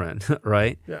different,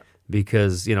 right? Yeah.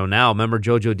 Because now remember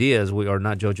Jojo Diaz,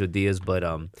 not Jojo Diaz, but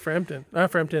Warrington.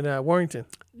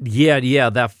 Yeah,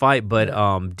 that fight.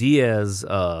 But Diaz,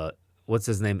 what's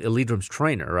his name? Yildirim's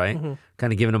trainer, right?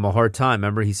 Kind of giving him a hard time.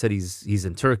 Remember, he said he's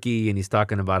in Turkey and he's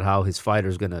talking about how his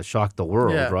fighter's gonna shock the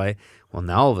world, right? Well,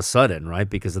 now all of a sudden, right,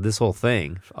 because of this whole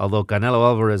thing, although Canelo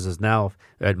Alvarez is now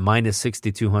at minus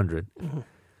 6,200.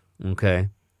 Okay,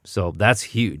 so that's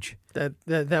huge.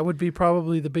 That would be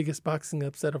probably the biggest boxing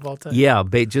upset of all time. Yeah,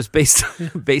 just based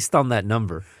on that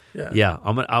number. Yeah.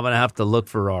 I'm gonna have to look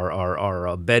for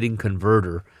our betting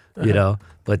converter,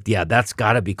 But yeah, that's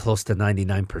got to be close to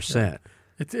 99%.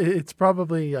 It's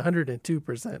probably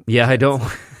 102%. Yeah, I don't.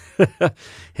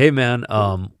 Hey man,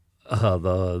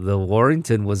 the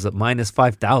Warrington was at minus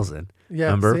 5,000. Yeah,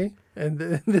 remember? See, and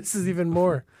this is even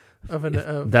more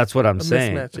of that's what I'm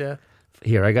saying. Mismatch. Yeah.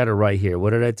 Here, I got it right here.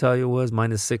 What did I tell you it was?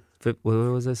 Minus 6. What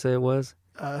was I say it was?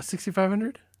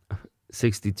 6,500.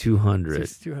 6,200.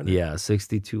 6,200. Yeah,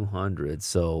 6,200.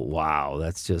 So wow,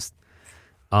 that's just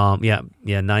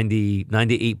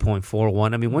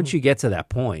 98.41. I mean, once you get to that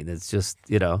point, it's just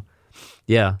it's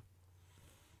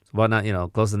about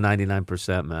not close to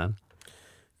 99%, man.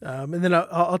 And then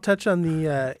I'll touch on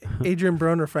the Adrian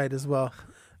Broner fight as well.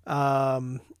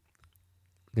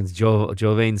 Against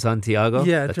Jovain Santiago?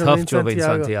 Yeah, the Jovain tough Jovain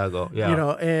Santiago.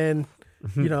 Yeah.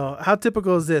 How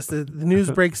typical is this? The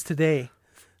news breaks today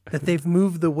that they've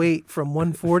moved the weight from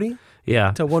 140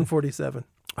 to 147.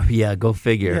 Yeah, go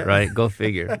figure, right? Go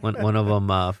figure. One of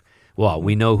them,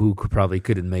 we know who probably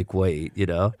couldn't make weight,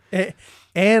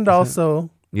 And also,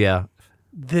 yeah,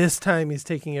 this time he's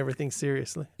taking everything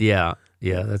seriously. Yeah,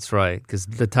 that's right. Because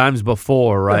the times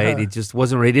before, right, he just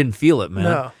wasn't. He didn't feel it, man.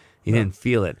 No, he didn't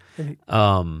feel it.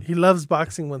 He loves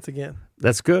boxing once again.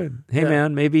 That's good. Hey,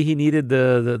 man, maybe he needed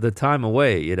the time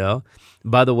away.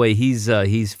 By the way,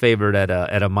 he's favored at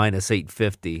a minus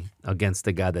 850 against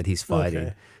the guy that he's fighting.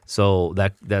 Okay. So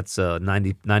that's a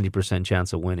 90%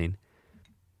 chance of winning,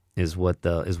 is what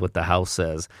the house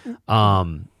says.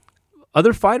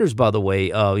 Other fighters, by the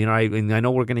way, I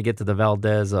know we're going to get to the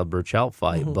Valdez Burchell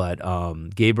fight, but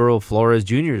Gabriel Flores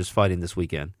Jr. is fighting this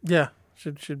weekend. Yeah,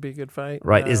 should be a good fight.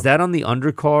 Right? Is that on the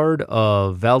undercard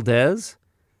of Valdez?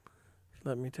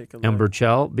 Let me take a look. And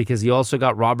Burchell, because he also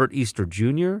got Robert Easter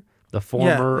Jr., the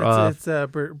former. It's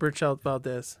Burchell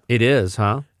Valdez. It is,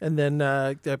 huh? And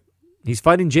then he's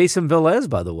fighting Jason Velez,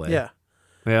 by the way. Yeah.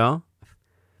 Yeah.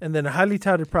 And then a highly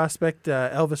touted prospect,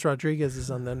 Elvis Rodriguez,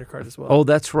 is on the undercard as well. Oh,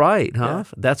 that's right, huh?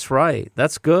 Yeah. That's right.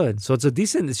 That's good. So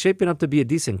it's shaping up to be a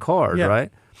decent card,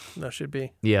 right? No, should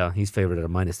be. Yeah, he's favored at a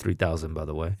minus 3,000, by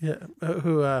the way. Yeah.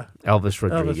 Elvis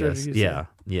Rodriguez. Yeah.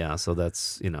 Yeah. So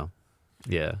that's,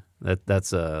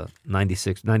 that's a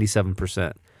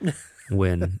 97%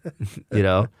 win,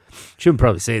 Shouldn't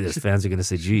probably say this. Fans are going to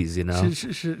say, geez,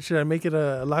 Should I make it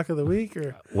a lock of the week?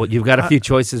 Or? Well, you've got a few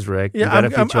choices, Rick. Yeah, you've got a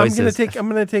few choices. I'm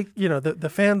going to take, the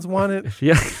fans want it.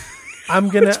 Yeah. I'm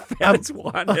going to. Fans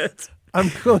want it.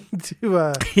 I'm going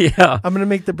to Yeah. I'm going to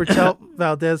make the Burchell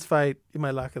Valdez fight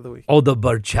my lock of the week. Oh, the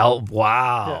Burchell.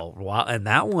 Wow. Yeah. Wow. And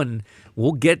that one,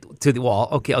 we'll get to the wall.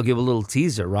 Okay, I'll give a little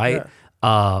teaser, right?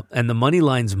 Yeah. And the money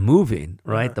line's moving,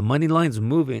 right? Uh-huh. The money line's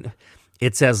moving.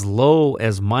 It's as low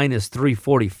as minus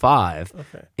 345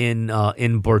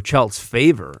 in Burchell's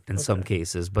favor in some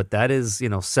cases, but that is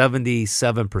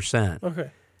 77%.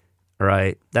 Okay,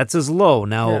 right. That's as low.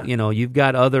 Now you've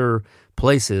got other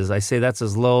places. I say that's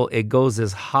as low. It goes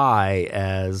as high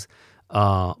as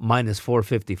minus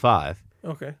 455.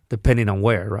 Okay, depending on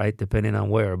where, right? Depending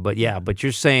on where. But yeah, but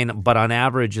you're saying, but on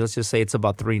average, let's just say it's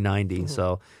about 390. Mm-hmm.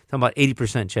 So it's about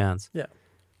 80% chance. Yeah.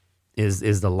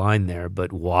 Is the line there,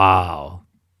 but wow,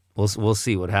 we'll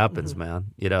see what happens, man.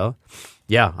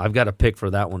 Yeah, I've got a pick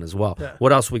for that one as well. Yeah.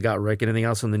 What else we got, Rick? Anything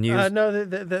else in the news? No,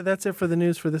 that's it for the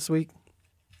news for this week.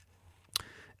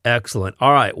 Excellent.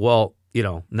 All right, well,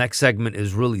 next segment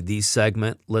is really the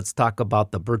segment. Let's talk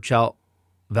about the Burchell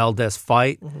Valdez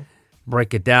fight,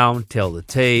 break it down, tell the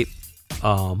tape,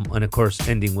 and of course,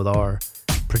 ending with our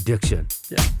prediction.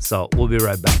 Yeah. So we'll be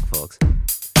right back, folks.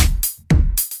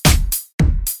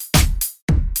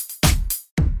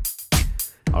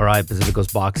 All right,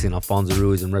 Pacificos Boxing, Alfonso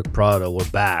Ruiz and Rick Prado, we're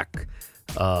back.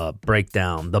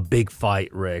 Breakdown, the big fight,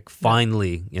 Rick.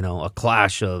 Finally, a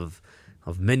clash of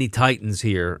many titans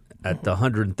here at the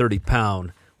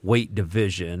 130-pound weight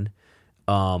division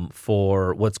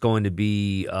for what's going to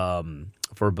be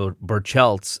for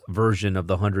Burchell's version of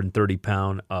the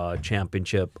 130-pound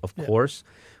championship, of course,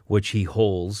 which he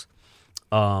holds.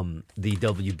 The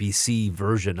WBC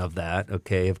version of that,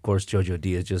 okay? Of course, Jojo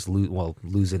Diaz just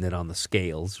losing it on the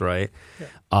scales, right? Yeah.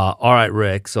 All right,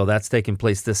 Rick, so that's taking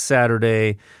place this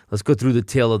Saturday. Let's go through the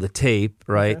tail of the tape,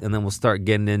 right? Okay. And then we'll start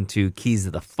getting into keys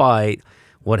to the fight,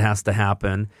 what has to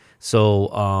happen. So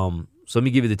let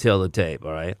me give you the tail of the tape,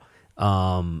 all right?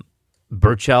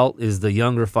 Burchell is the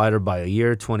younger fighter by a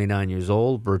year, 29 years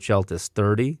old. Burchell is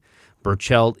 30.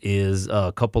 Burchell is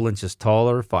a couple inches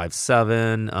taller,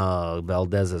 5'7".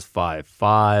 Valdez is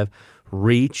 5'5".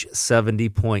 Reach,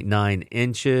 70.9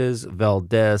 inches.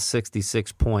 Valdez,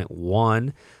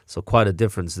 66.1. So quite a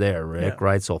difference there, Rick,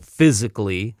 right? So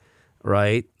physically,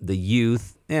 right, the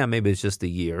youth, maybe it's just a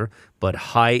year, but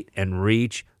height and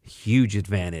reach, huge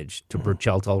advantage to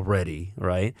Burchell already,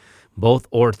 right? Both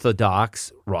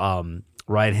orthodox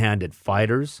right-handed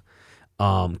fighters.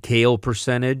 KO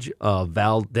percentage,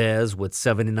 Valdez with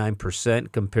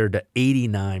 79% compared to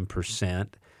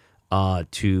 89%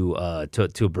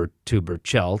 to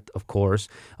Burchell, of course.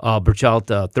 Burchell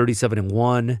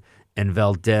 37-1 and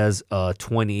Valdez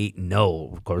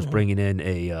 28-0, of course, bringing in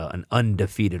an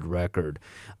undefeated record.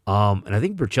 And I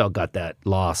think Burchell got that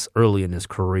loss early in his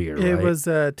career. It was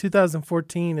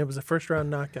 2014. It was a first-round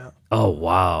knockout. Oh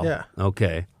wow! Yeah.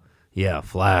 Okay. Yeah,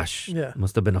 flash. Yeah.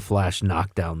 Must have been a flash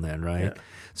knockdown then, right? Yeah.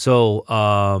 So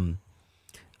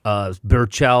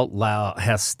Burchell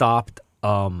has stopped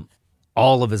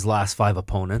all of his last 5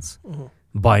 opponents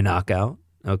by knockout,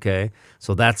 okay?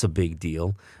 So that's a big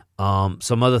deal.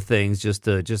 Some other things just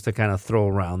to kind of throw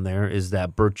around there is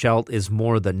that Burchell is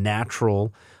more the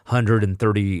natural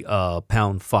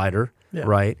 130-pound fighter. Yeah.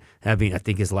 Right? I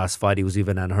think his last fight, he was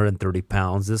even at 130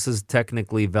 pounds. This is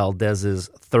technically Valdez's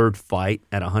third fight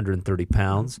at 130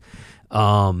 pounds.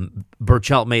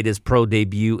 Burchell made his pro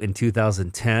debut in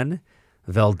 2010.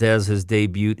 Valdez has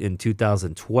debuted in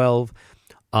 2012.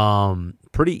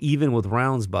 Pretty even with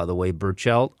rounds, by the way.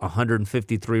 Burchell,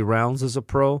 153 rounds as a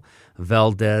pro.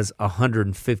 Valdez,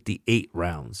 158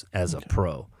 rounds as a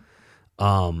pro.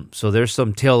 So there's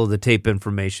some tail of the tape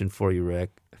information for you,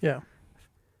 Rick. Yeah.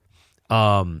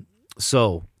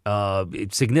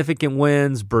 Significant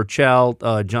wins, Burchell,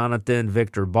 Jonathan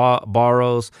Victor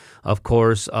Barros, of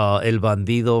course, El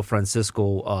Bandido,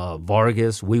 Francisco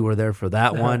Vargas. We were there for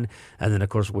that one. And then, of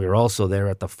course, we were also there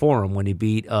at the Forum when he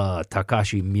beat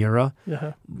Takashi Miura.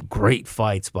 Great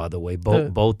fights, by the way,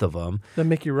 both of them. The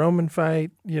Mickey Roman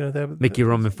fight, Mickey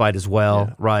Roman fight as well.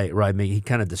 Yeah. Right. He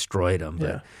kind of destroyed him.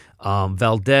 But,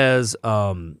 Valdez,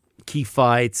 key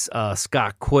fights,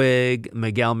 Scott Quigg,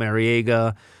 Miguel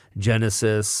Mariega,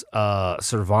 Genesis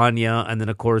Cervania, and then,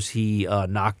 of course, he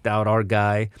knocked out our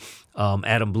guy,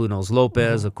 Adam Blue Nose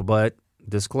Lopez. But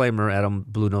disclaimer, Adam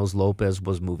Blue Nose Lopez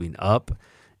was moving up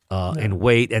in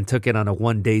weight and took it on a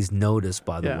 1 day's notice,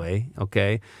 by the way.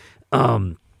 Okay.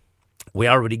 We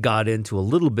already got into a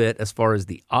little bit as far as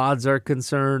the odds are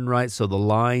concerned, right? So the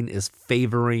line is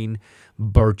favoring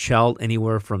Burchell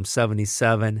anywhere from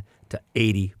 77 to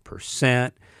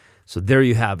 80%. So there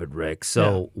you have it, Rick.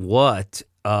 So what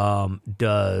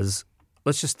does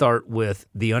let's just start with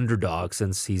the underdog,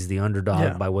 since he's the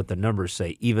underdog by what the numbers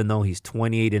say, even though he's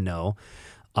 28-0.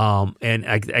 And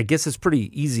I guess it's pretty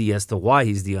easy as to why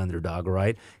he's the underdog,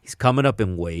 right? He's coming up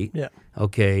in weight. Yeah.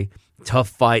 Okay. Tough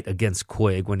fight against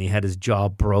Quigg when he had his jaw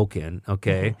broken.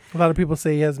 Okay. A lot of people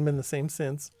say he hasn't been the same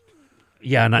since.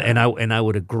 Yeah, and I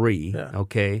would agree. Yeah.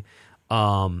 Okay.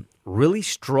 Really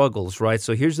struggles, right?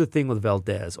 So here's the thing with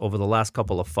Valdez over the last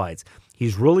couple of fights.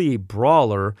 He's really a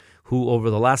brawler who, over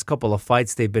the last couple of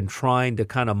fights, they've been trying to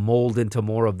kind of mold into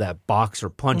more of that boxer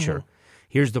puncher.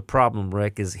 Here's the problem,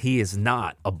 Rick, is he is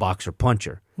not a boxer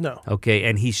puncher. No. Okay,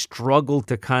 and he struggled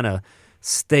to kind of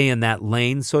stay in that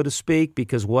lane, so to speak,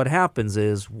 because what happens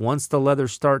is once the leather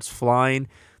starts flying,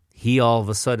 he all of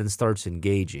a sudden starts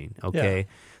engaging. Okay, Yeah.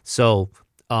 so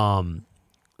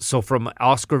from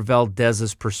Oscar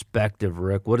Valdez's perspective,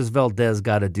 Rick, what does Valdez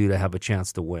got to do to have a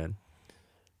chance to win?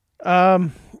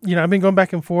 I've been going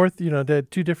back and forth, the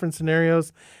two different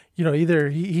scenarios. Either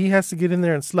he has to get in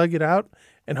there and slug it out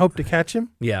and hope to catch him.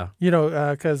 Yeah.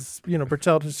 Because,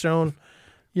 Berchelt has shown,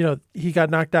 he got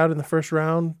knocked out in the first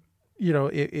round.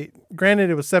 Granted,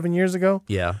 it was 7 years ago.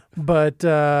 Yeah. But,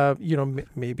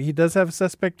 maybe he does have a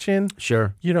suspect chin.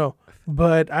 Sure.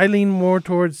 But I lean more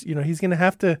towards, he's going to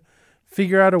have to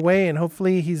figure out a way, and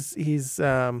hopefully he's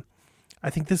I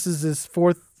think this is his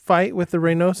fourth fight with the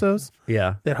Reynosos.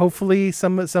 Yeah. That hopefully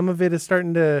some of it is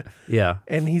starting to. Yeah.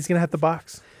 And he's going to have to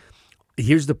box.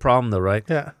 Here's the problem, though, right?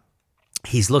 Yeah.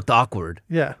 He's looked awkward.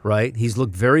 Yeah. Right? He's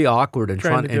looked very awkward and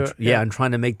trying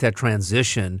to make that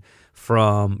transition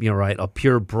from, a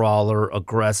pure brawler,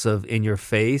 aggressive, in your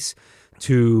face,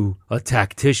 to a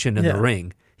tactician in the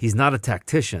ring. He's not a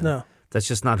tactician. No. That's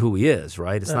just not who he is,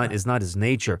 right? It's not his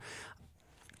nature.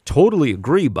 Totally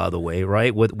agree, by the way,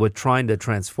 right? With trying to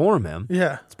transform him.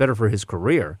 Yeah. It's better for his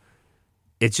career.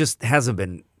 It just hasn't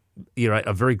been,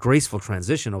 a very graceful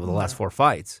transition over the last 4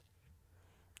 fights.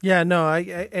 Yeah, no,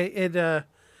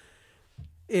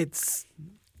 it's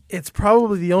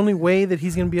probably the only way that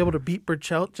he's going to be able to beat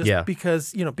Berchelt, just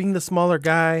because, being the smaller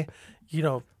guy,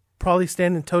 probably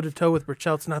standing toe-to-toe with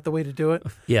Berchelt's not the way to do it.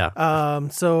 Yeah.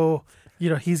 So,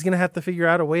 he's going to have to figure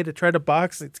out a way to try to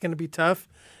box. It's going to be tough.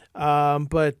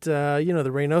 But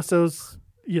the Reynosos,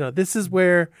 this is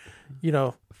where,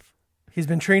 he's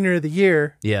been trainer of the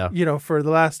year, for the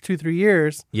last 2-3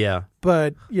 years. Yeah.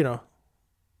 But,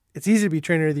 it's easy to be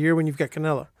trainer of the year when you've got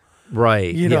Canelo.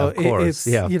 Right. Of course.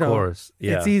 Of course.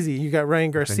 Yeah. It's easy. You got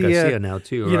Ryan Garcia now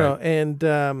too, right?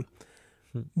 And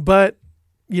but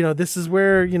this is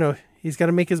where, he's got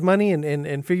to make his money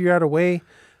and figure out a way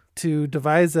to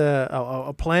devise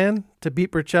a plan to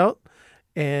beat Berchelt.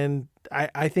 And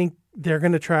I think they're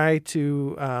going to try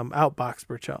to outbox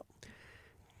Berchelt.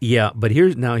 Yeah, but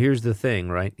here's the thing,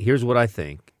 right? Here's what I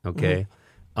think, okay?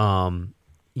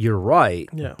 You're right,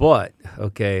 but,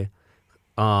 okay,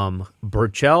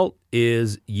 Berchelt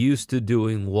is used to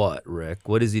doing what, Rick?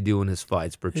 What does he do in his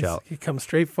fights, Berchelt? He comes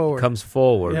straight forward. Comes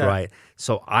forward, right?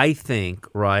 So I think,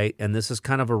 right, and this is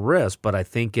kind of a risk, but I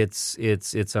think it's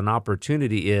an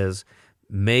opportunity, is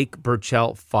make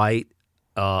Berchelt fight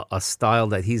a style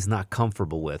that he's not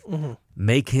comfortable with.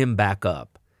 Make him back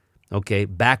up. Okay,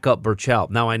 back up Berchelt.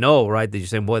 Now I know, right, that you're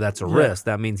saying, boy, that's a risk.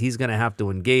 That means he's going to have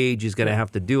to engage. He's going to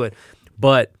have to do it.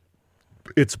 But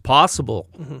it's possible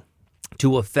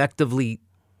to effectively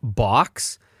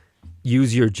box,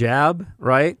 use your jab,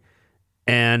 right,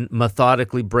 and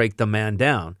methodically break the man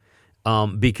down.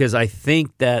 Because I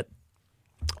think that,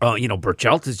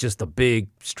 Berchelt is just a big,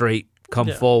 straight, come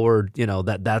forward,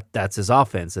 that's his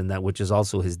offense, and that which is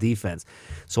also his defense.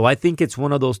 So I think it's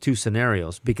one of those two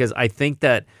scenarios, because I think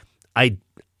that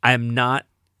I'm not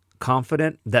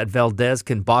confident that Valdez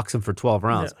can box him for 12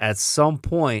 rounds. At some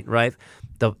point, right,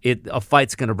 a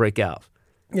fight's going to break out.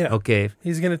 Yeah. Okay.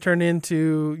 He's going to turn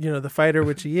into, the fighter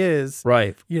which he is.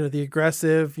 Right. The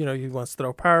aggressive, he wants to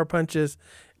throw power punches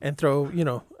and throw,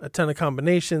 a ton of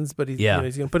combinations, but he's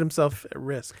going to put himself at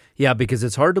risk. Yeah, because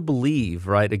it's hard to believe,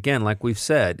 right? Again, like we've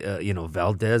said,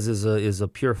 Valdez is a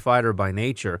pure fighter by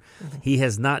nature. He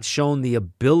has not shown the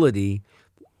ability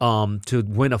to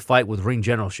win a fight with ring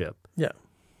generalship. Yeah.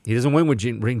 He doesn't win with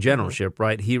ring generalship,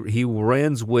 right? He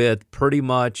wins with pretty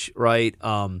much, right,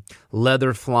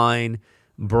 leather flying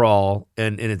brawl,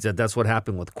 and that's what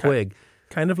happened with Quigg.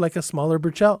 Kind of like a smaller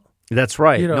Berchelt. That's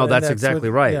right. No, that's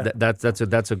exactly right. Yeah.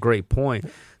 That's a great point.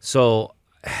 So,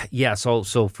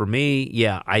 so for me,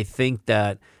 I think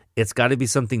that it's got to be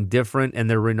something different, and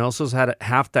the Reynosos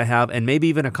have to have, and maybe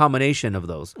even a combination of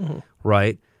those,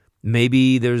 right?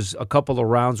 Maybe there's a couple of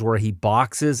rounds where he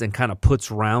boxes and kind of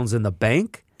puts rounds in the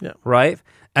bank. Yeah. Right?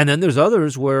 And then there's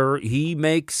others where he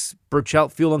makes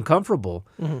Burchelt feel uncomfortable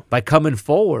by coming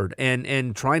forward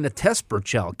and trying to test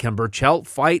Burchelt. Can Burchelt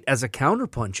fight as a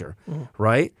counterpuncher,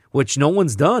 right? Which no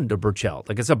one's done to Burchelt.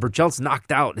 Like I said, Burchelt's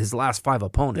knocked out his last 5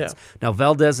 opponents. Yeah. Now,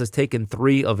 Valdez has taken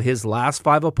 3 of his last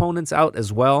 5 opponents out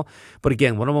as well. But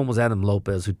again, one of them was Adam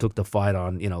Lopez, who took the fight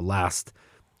on, last,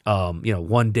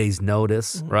 1 day's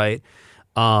notice, right?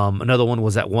 Another one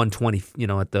was at 120,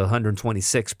 at the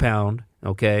 126 pound,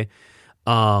 okay?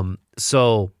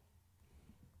 So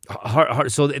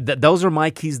those are my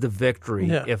keys to victory.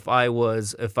 Yeah. If I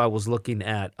was looking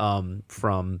at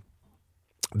from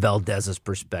Valdez's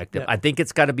perspective, Yeah. I think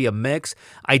it's got to be a mix.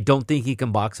 I don't think he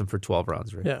can box him for 12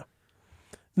 rounds. Rick. Yeah.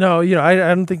 No, I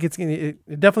don't think it's gonna.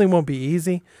 It definitely won't be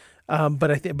easy.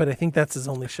 But I think that's his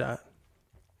only shot.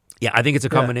 Yeah, I think it's a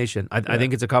combination. I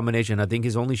think it's a combination. I think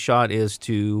his only shot is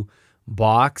to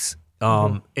box,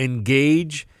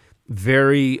 engage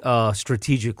very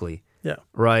strategically. Yeah.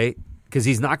 Right? Because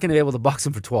he's not going to be able to box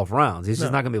him for 12 rounds. He's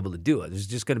just not going to be able to do it. There's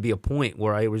just going to be a point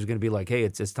where I was going to be like, hey,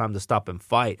 it's time to stop and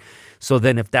fight. So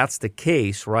then if that's the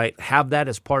case, right, have that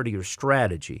as part of your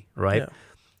strategy, right? Yeah.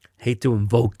 Hate to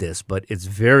invoke this, but it's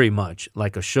very much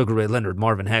like a Sugar Ray Leonard,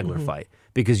 Marvin Hagler fight.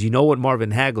 Because you know what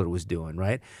Marvin Hagler was doing,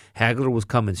 right? Hagler was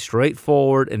coming straight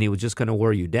forward, and he was just going to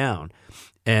wear you down.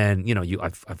 And,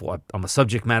 I'm a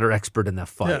subject matter expert in that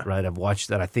fight, right? I've watched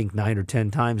that, I think, 9 or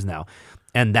 10 times now.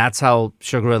 And that's how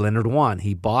Sugar Ray Leonard won.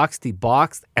 He boxed,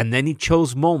 and then he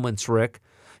chose moments, Rick.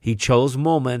 He chose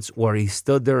moments where he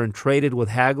stood there and traded with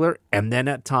Hagler, and then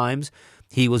at times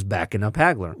he was backing up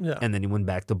Hagler. Yeah. And then he went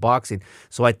back to boxing.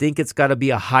 So I think it's got to be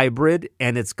a hybrid,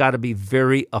 and it's got to be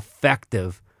very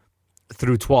effective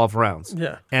through 12 rounds.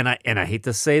 Yeah. And I hate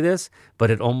to say this, but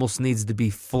it almost needs to be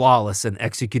flawless and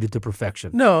executed to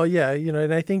perfection. No, yeah,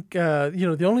 and I think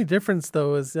the only difference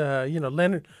though is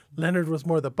Leonard was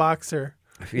more the boxer.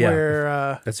 Yeah.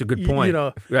 Where that's a good point.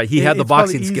 Right. He it- had the it's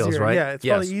probably boxing skills, easier. right? Yeah, it's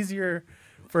Yes. probably easier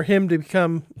for him to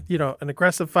become, an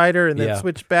aggressive fighter and then Yeah.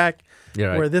 switch back. Yeah,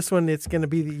 right. Where this one it's going to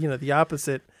be the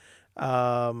opposite.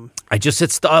 I just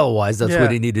said style-wise, that's Yeah.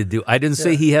 what he needed to do. I didn't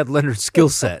say he had Leonard's skill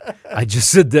set. I just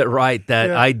said that right, that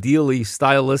Yeah. ideally,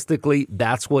 stylistically,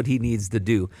 that's what he needs to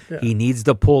do. Yeah. He needs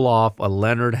to pull off a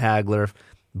Leonard Hagler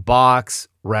box,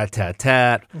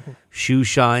 rat-tat-tat, shoe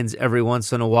shines every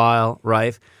once in a while,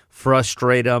 right?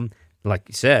 Frustrate him. Like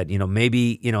you said,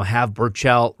 maybe, have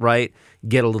Burchelt, right,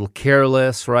 get a little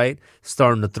careless, right,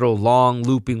 starting to throw long,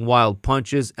 looping, wild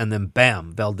punches, and then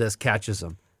bam, Valdez catches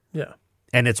him. Yeah.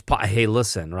 And hey,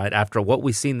 listen, right? After what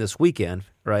we've seen this weekend,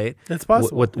 right? It's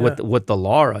possible. With the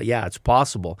Lara, yeah, it's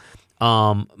possible.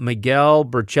 Miguel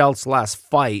Burchelt's last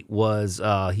fight was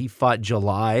he fought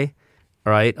July,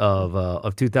 right,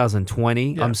 of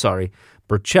 2020. Yeah. I'm sorry,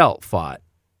 Burchelt fought.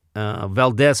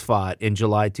 Valdez fought in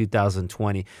July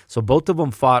 2020. So both of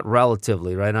them fought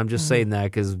relatively, right? I'm just saying that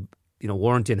because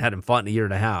Warrington hadn't fought in a year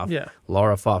and a half. Yeah.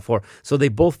 Lara fought 4. So they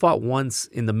both fought once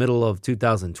in the middle of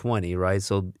 2020, right?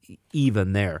 So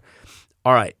even there.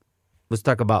 All right. Let's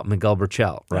talk about Miguel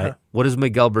Burchelt, right? Uh-huh. What does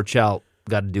Miguel Burchelt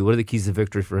got to do? What are the keys to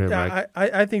victory for him, Yeah, Rick?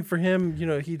 I think for him,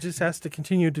 he just has to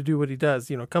continue to do what he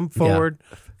does. Come forward,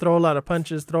 throw a lot of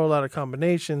punches, throw a lot of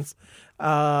combinations,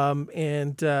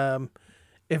 and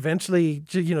eventually,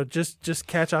 just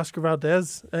catch Oscar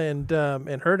Valdez and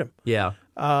hurt him. Yeah.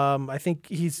 I think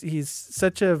he's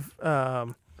such a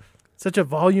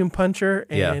volume puncher,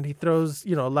 and he throws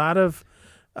a lot of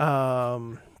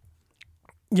hard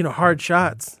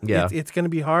shots. Yeah. It's going to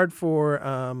be hard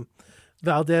for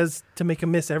Valdez to make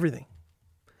him miss everything.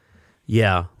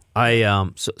 Yeah.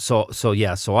 So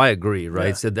I agree, right?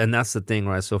 Yeah. So and that's the thing,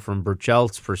 right? So from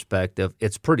Burchelt's perspective,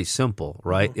 it's pretty simple,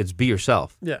 right? It's be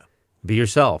yourself. Yeah. Be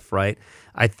yourself, right?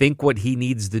 I think what he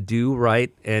needs to do,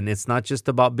 right, and it's not just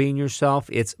about being yourself,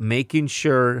 it's making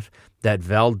sure that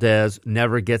Valdez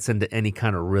never gets into any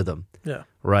kind of rhythm, Yeah.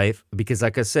 right? Because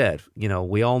like I said,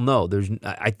 we all know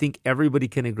I think everybody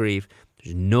can agree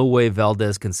there's no way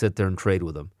Valdez can sit there and trade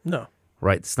with him, No.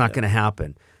 right? It's not going to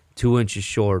happen. 2 inches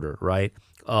shorter, right?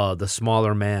 The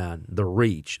smaller man, the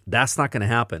reach, that's not going to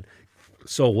happen.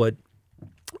 So what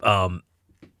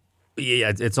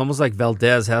yeah, it's almost like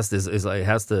Valdez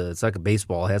it's like a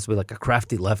baseball. It has to be like a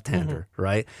crafty left-hander,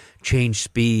 right? Change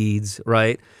speeds,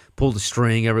 right? Pull the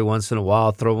string every once in a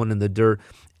while, throw one in the dirt.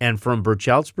 And from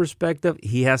Burchelt's perspective,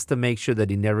 he has to make sure that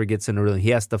he never gets in a rhythm. He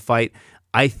has to fight,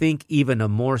 I think, even a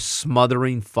more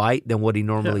smothering fight than what he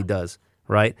normally does,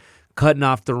 right? Cutting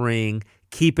off the ring,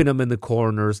 keeping him in the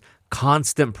corners,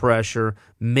 constant pressure,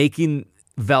 making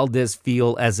Valdez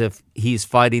feel as if he's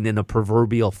fighting in a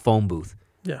proverbial phone booth.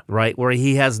 Yeah. Right? Where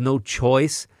he has no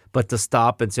choice but to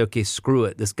stop and say, okay, screw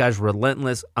it. This guy's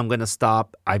relentless. I'm going to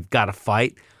stop. I've got to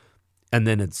fight. And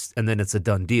then it's a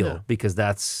done deal because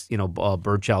that's,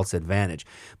 Burchell's advantage.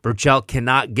 Burchell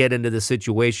cannot get into the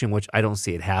situation, which I don't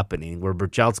see it happening, where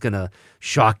Burchell's going to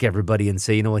shock everybody and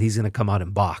say, you know what, he's going to come out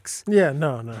and box. Yeah,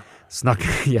 no. It's not.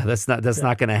 Yeah, that's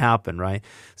not going to happen, right?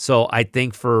 So I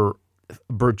think for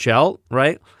Burchell,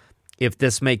 right, if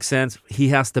this makes sense, he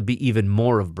has to be even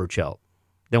more of Burchell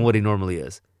than what he normally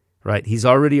is, right? He's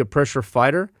already a pressure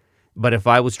fighter, but if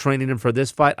I was training him for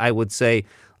this fight, I would say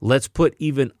let's put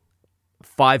even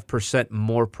 5%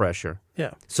 more pressure.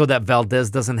 Yeah. So that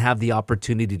Valdez doesn't have the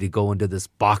opportunity to go into this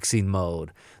boxing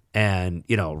mode and,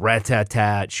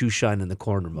 rat-tat-tat, shoe shine in the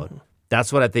corner mode. Mm-hmm.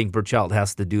 That's what I think Burchell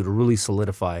has to do to really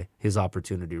solidify his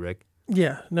opportunity, Rick.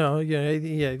 Yeah. No,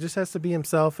 he just has to be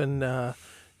himself. And, I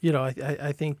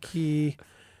think he'll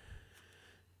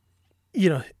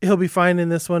be fine in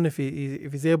this one if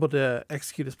he's able to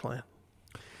execute his plan.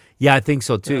 Yeah, I think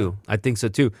so too. Yeah. I think so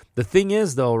too. The thing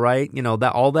is, though, right?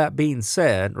 That all that being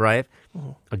said, right?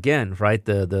 Mm-hmm. Again, right?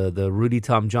 The Rudy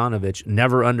Tomjanovich,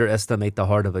 never underestimate the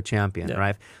heart of a champion,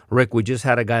 right? Rick, we just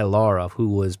had a guy, Lara, who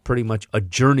was pretty much a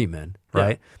journeyman,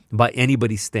 right? By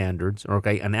anybody's standards,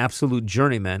 okay? An absolute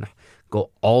journeyman, go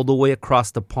all the way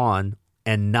across the pond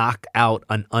and knock out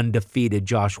an undefeated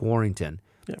Josh Warrington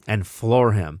and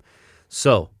floor him.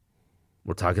 So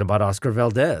we're talking about Oscar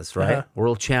Valdez, right? Uh-huh.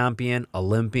 World champion,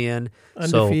 Olympian.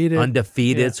 Undefeated. So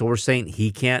undefeated. So we're saying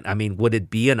he can't. I mean, would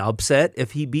it be an upset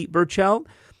if he beat Burchell?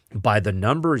 By the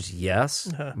numbers,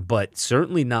 yes. Uh-huh. But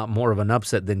certainly not more of an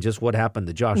upset than just what happened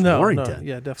to Josh Warrington. No,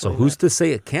 yeah, definitely. So who's to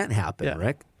say it can't happen,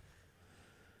 Rick?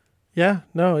 Yeah,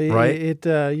 no, right? It's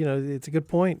a good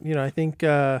point. I think,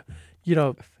 I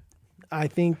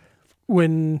think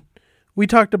when we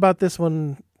talked about this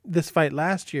fight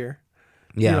last year,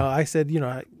 I said,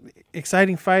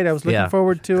 exciting fight. I was looking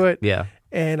forward to it. Yeah.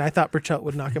 And I thought Burchell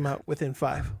would knock him out within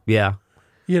 5. Yeah.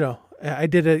 I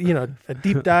did a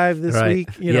deep dive this week,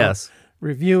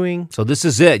 reviewing. So this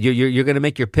is it. You're going to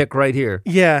make your pick right here.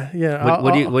 Yeah.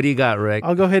 What do you got, Rick?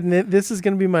 I'll go ahead and this is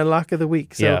going to be my lock of the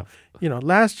week. So,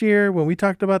 last year when we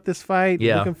talked about this fight,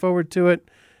 looking forward to it,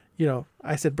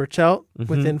 I said Burchell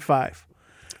within 5.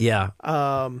 Yeah.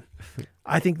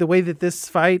 I think the way that this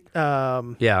fight, I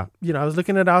was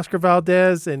looking at Oscar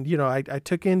Valdez, and I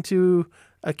took into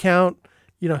account,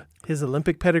 his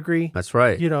Olympic pedigree. That's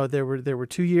right. There were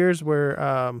 2 years where,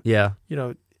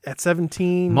 at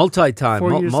 17, multi-time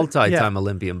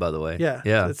Olympian, by the way. Yeah.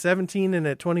 At 17 and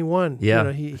at 21,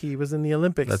 he was in the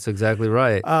Olympics. That's exactly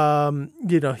right.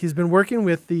 He's been working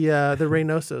with the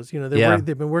Reynosos.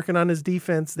 They've been working on his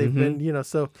defense. They've been,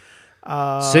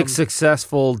 6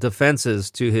 successful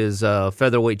defenses to his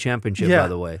featherweight championship, by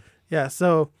the way. Yeah,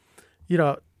 so,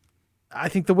 I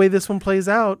think the way this one plays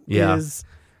out is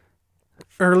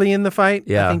early in the fight.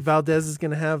 I think Valdez is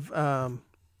going to have,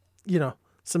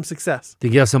 some success. To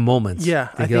get some moments. Yeah,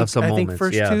 I think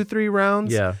first 2-3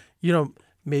 rounds. Yeah,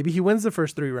 maybe he wins the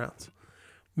first 3 rounds.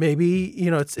 Maybe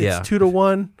it's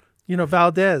 2-1.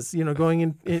 Valdez. Going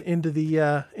into the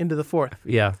 4th.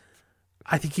 Yeah.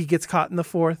 I think he gets caught in the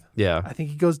 4th. Yeah. I think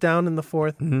he goes down in the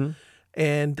 4th. Mm-hmm.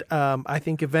 And I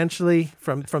think eventually,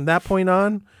 from that point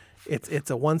on, it's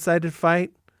a one-sided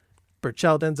fight.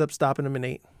 Burchell ends up stopping him in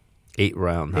 8. 8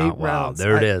 rounds. Wow. Rounds.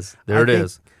 There it is. There it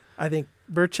is. I think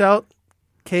Burchell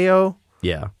KO.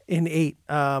 Yeah. In 8.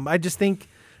 I just think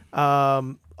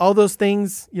all those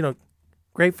things.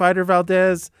 Great fighter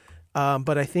Valdez,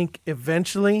 but I think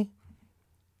eventually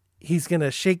he's going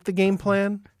to shake the game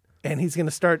plan. And he's going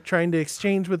to start trying to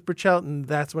exchange with Burchell, and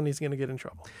that's when he's going to get in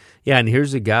trouble. Yeah, and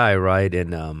here's a guy, right,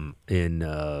 in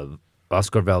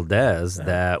Oscar Valdez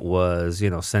that was,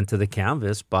 sent to the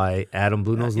canvas by Adam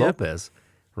Blue Nose Lopez,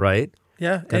 right?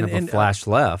 Yeah. Kind of a flash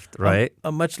left, right?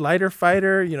 A much lighter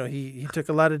fighter. He took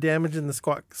a lot of damage in the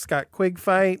Scott Quigg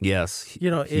fight. Yes.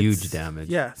 Huge damage.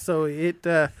 Yeah, so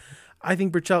I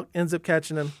think Burchell ends up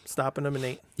catching him, stopping him in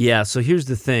 8. Yeah, so here's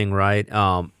the thing, right?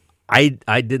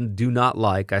 I do not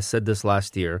like, I said this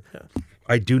last year,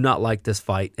 I do not like this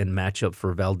fight and matchup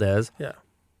for Valdez. Yeah.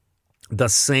 The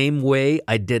same way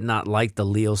I did not like the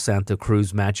Leo Santa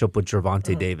Cruz matchup with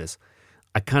Gervonta Davis.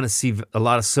 I kind of see a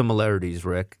lot of similarities,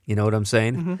 Rick. You know what I'm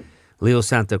saying? Mm-hmm. Leo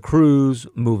Santa Cruz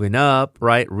moving up,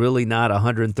 right? Really not a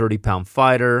 130-pound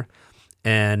fighter.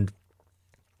 And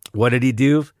what did he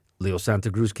do? Leo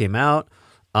Santa Cruz came out.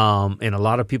 And a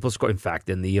lot of people score. In fact,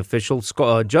 in the official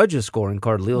judges scoring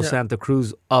card, Leo Santa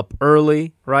Cruz up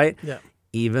early, right? Yeah.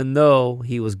 Even though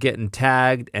he was getting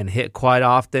tagged and hit quite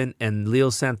often, and Leo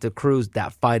Santa Cruz,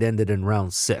 that fight ended in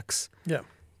round 6. Yeah.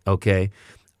 Okay.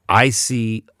 I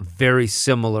see very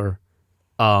similar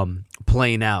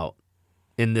playing out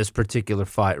in this particular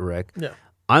fight, Rick. Yeah.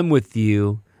 I'm with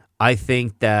you. I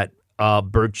think that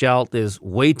Burchelt is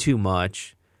way too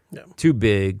much, too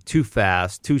big, too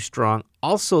fast, too strong.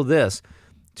 Also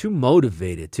too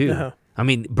motivated, too. Uh-huh. I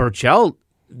mean, Burchelt,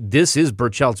 this is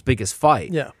Burchelt's biggest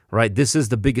fight. Yeah. Right? This is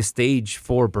the biggest stage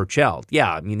for Burchelt.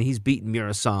 Yeah, I mean, he's beaten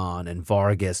Murasan and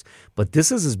Vargas, but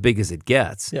this is as big as it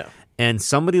gets. Yeah. And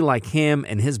somebody like him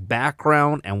and his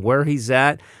background and where he's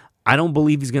at, I don't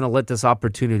believe he's going to let this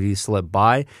opportunity slip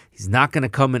by. He's not going to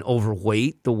come in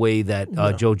overweight the way that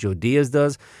Jojo Diaz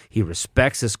does. He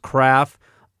respects his craft.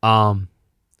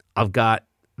 I've got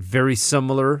very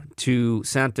similar to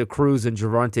Santa Cruz and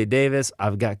Gervonta Davis.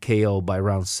 I've got KO by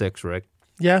round 6, Rick.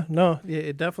 Yeah, no,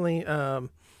 it definitely.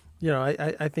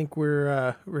 I think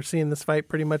we're seeing this fight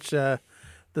pretty much the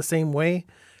same way.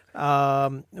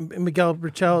 Miguel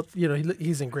Burchelt,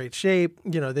 he's in great shape.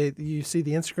 You see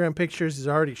the Instagram pictures; he's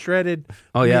already shredded.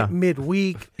 Oh yeah,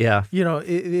 midweek. Yeah,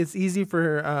 it's easy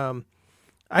for.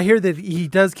 I hear that he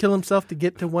does kill himself to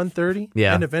get to 130.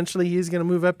 Yeah, and eventually he's going to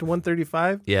move up to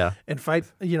 135. Yeah, and fight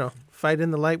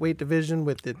in the lightweight division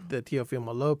with the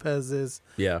Teofimo Lopez's.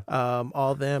 Yeah,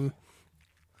 all them.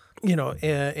 I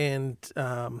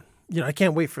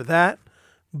can't wait for that.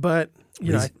 But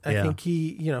I think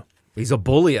he's a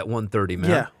bully at 130, man.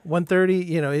 Yeah,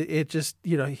 130. It just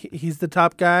he's the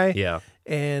top guy. Yeah,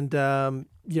 and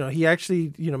he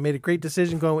actually made a great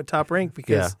decision going with Top Rank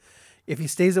because if he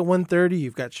stays at 130,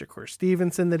 you've got Shakur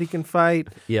Stevenson that he can fight.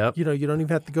 Yeah, you don't even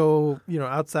have to go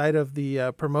outside of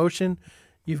the promotion.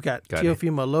 You've got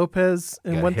Teofimo Lopez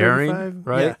in 135, Herring,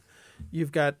 right? Yeah.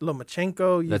 You've got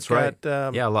Lomachenko. That's right.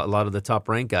 A lot of the top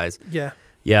ranked guys. Yeah.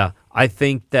 Yeah, I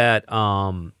think that,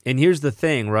 and here's the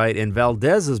thing, right? And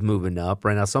Valdez is moving up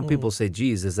right now. Some people say,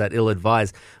 geez, is that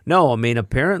ill-advised? No, I mean,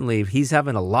 apparently he's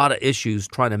having a lot of issues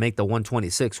trying to make the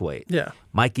 126 weight. Yeah.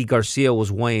 Mikey Garcia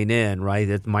was weighing in,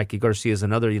 right? Mikey Garcia is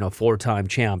another, four-time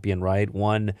champion, right?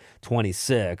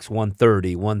 126,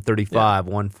 130, 135,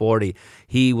 140.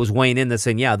 He was weighing in and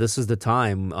saying, yeah, this is the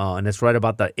time, and it's right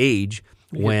about the age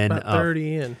when about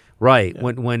 30 and... Right. Yeah.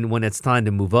 When it's time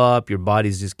to move up, your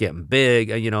body's just getting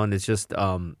big, and it's just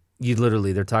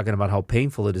they're talking about how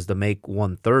painful it is to make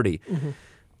 130. Mm-hmm.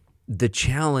 The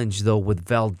challenge though with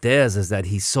Valdez is that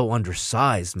he's so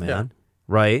undersized, man. Yeah.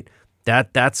 Right?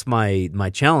 That's my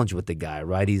challenge with the guy,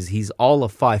 right? He's all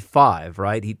of 5'5",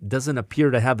 right? He doesn't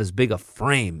appear to have as big a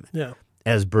frame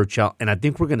as Burchelt, and I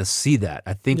think we're going to see that.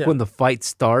 I think when the fight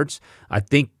starts, I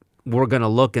think we're going to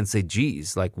look and say,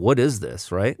 geez, like, what is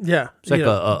this, right? Yeah. It's like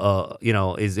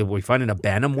is it we finding a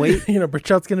bantamweight?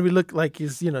 Burchelt's going to look like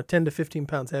he's, 10 to 15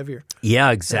 pounds heavier.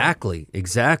 Yeah, exactly. Yeah.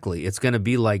 Exactly. It's going to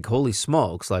be like, holy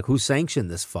smokes, like, who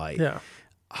sanctioned this fight? Yeah.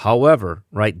 However,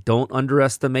 right, don't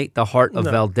underestimate the heart of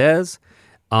Valdez.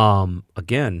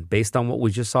 Again, based on what we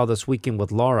just saw this weekend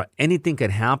with Lara, anything could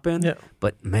happen. Yeah.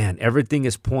 But, man, everything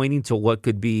is pointing to what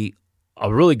could be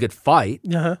a really good fight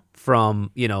from,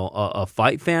 a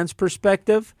fight fan's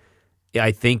perspective.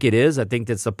 I think it is. I think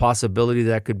that's a possibility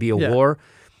that could be a war,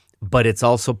 but it's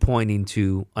also pointing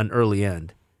to an early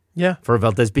end. Yeah. For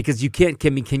Valdez, because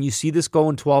can you see this go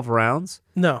in 12 rounds?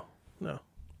 No.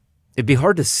 It'd be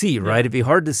hard to see, right? It'd be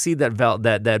hard to see that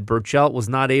Burchelt was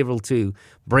not able to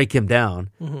break him down,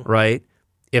 right?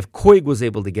 If Quigg was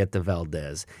able to get to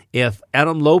Valdez, if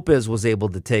Adam Lopez was able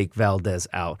to take Valdez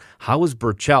out, how is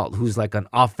Burchelt, who's like an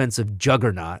offensive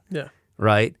juggernaut,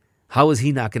 right? How is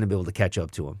he not going to be able to catch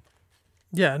up to him?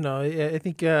 Yeah, no, I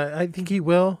think he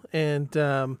will, and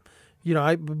I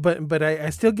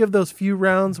still give those few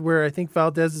rounds where I think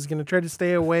Valdez is going to try to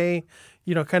stay away,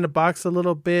 kind of box a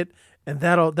little bit, and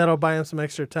that'll buy him some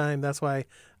extra time. That's why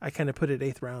I kind of put it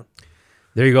 8th round.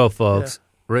 There you go, folks.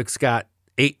 Yeah. Rick's got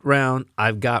 8th round.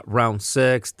 I've got round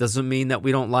 6. Doesn't mean that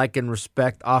we don't like and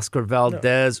respect Oscar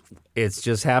Valdez. No. It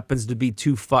just happens to be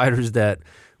two fighters that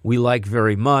we like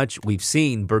very much. We've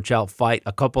seen Burchelt fight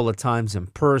a couple of times in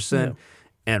person,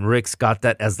 and Rick's got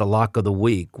that as the lock of the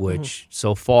week, which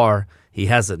so far he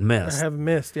hasn't missed. I haven't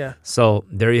missed, yeah. So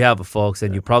there you have it, folks.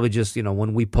 And you probably just,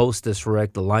 when we post this,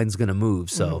 Rick, the line's going to move.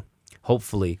 So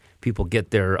hopefully people get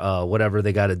their whatever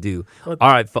they got to do. Well,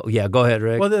 all right. Go ahead,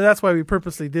 Rick. Well, that's why we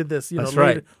purposely did this, that's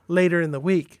later in the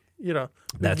week,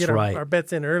 That's get right. Our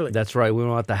bets in early. That's right. We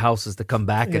don't want the houses to come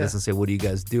back at us and say, what are you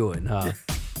guys doing? Huh?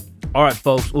 All right,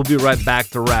 folks. We'll be right back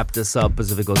to wrap this up.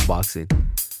 Pacific Coast Boxing.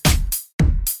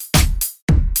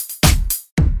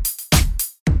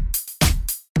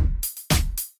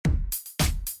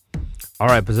 All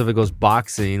right, Pacific Coast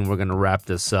Boxing, we're going to wrap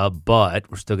this up,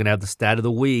 but we're still going to have the stat of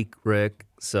the week, Rick.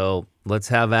 So let's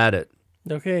have at it.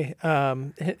 Okay.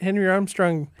 Henry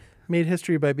Armstrong made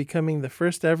history by becoming the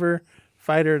first ever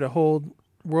fighter to hold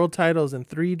world titles in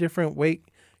 3 different weight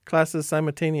classes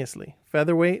simultaneously: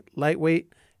 featherweight,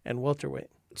 lightweight, and welterweight.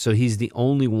 So he's the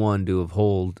only one to have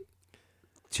hold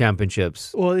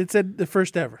championships. Well, it said the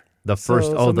first ever. The first,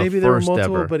 so the maybe first there were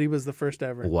multiple, ever. but he was the first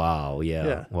ever. Wow, yeah.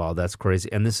 Yeah. Wow, that's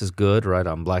crazy. And this is good, right?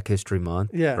 On Black History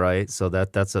Month, Yeah. right? So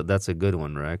that's a good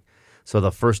one, Rick. So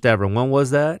the first ever. When was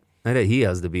that? He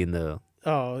has to be in the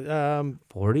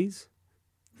 40s,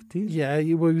 50s. Yeah,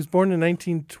 he was born in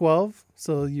 1912,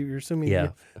 so you're assuming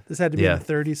this had to be in the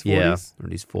 30s, 40s. Yeah,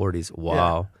 30s, 40s.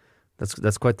 Wow,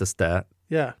 that's quite the stat.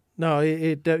 Yeah. No,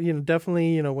 it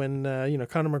definitely, when,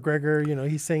 Conor McGregor,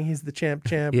 he's saying he's the champ,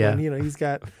 Yeah. when, he's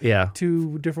got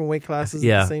 2 different weight classes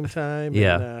at the same time.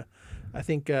 Yeah. And I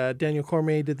think Daniel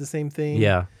Cormier did the same thing.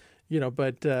 Yeah.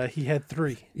 But he had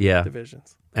 3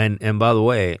 divisions. And by the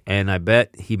way, and I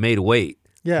bet he made weight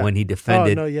when he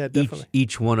defended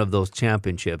each one of those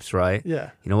championships, right?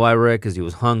 Yeah. You know why, Rick? Because he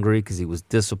was hungry, because he was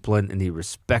disciplined, and he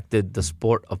respected the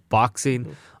sport of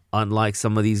boxing, unlike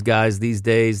some of these guys these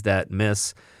days that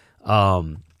miss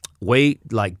weight,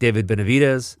 like David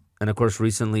Benavidez, and of course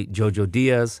recently Jojo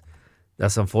Diaz.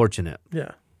 That's unfortunate.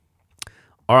 Yeah.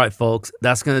 All right, folks,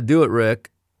 that's going to do it,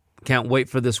 Rick. Can't wait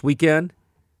for this weekend.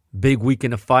 Big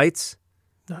weekend of fights.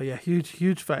 Oh, yeah,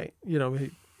 huge fight.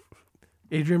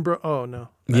 Adrian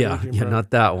not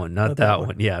that one. Not that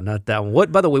one. Yeah, not that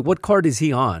one. By the way, what card is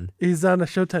he on? He's on a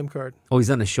Showtime card. Oh,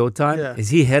 he's on a Showtime? Yeah. Is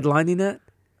he headlining it?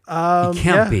 He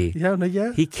can't be.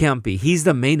 Yeah. He can't be. He's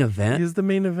the main event? He's the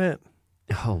main event.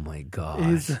 Oh, my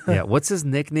gosh. Yeah, what's his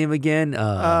nickname again?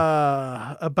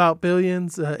 About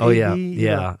Billions.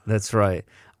 Yeah, that's right.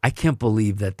 I can't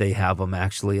believe that they have him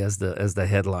actually as the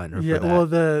headliner for that. Well,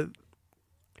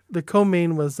 the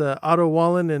co-main was Otto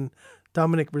Wallen and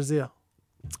Dominic Brazil.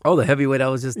 Oh, the heavyweight I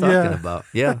was just talking about.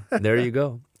 Yeah, there you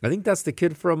go. I think that's the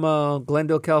kid from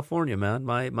Glendale, California, man.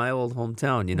 My old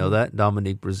hometown. You know that?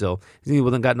 Dominique Brazil. He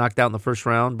got knocked out in the first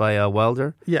round by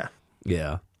Wilder? Yeah.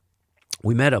 Yeah.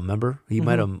 We met him, remember? He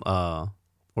met him, or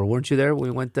weren't you there?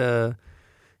 We went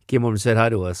came over and said hi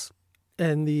to us.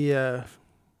 And the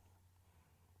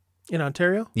in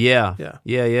Ontario? Yeah.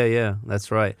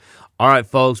 That's right. All right,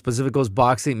 folks. Pacific Coast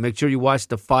Boxing. Make sure you watch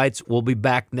the fights. We'll be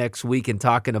back next week and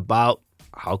talking about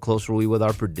how close were we with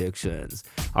our predictions.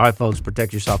 All right, folks.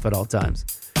 Protect yourself at all times.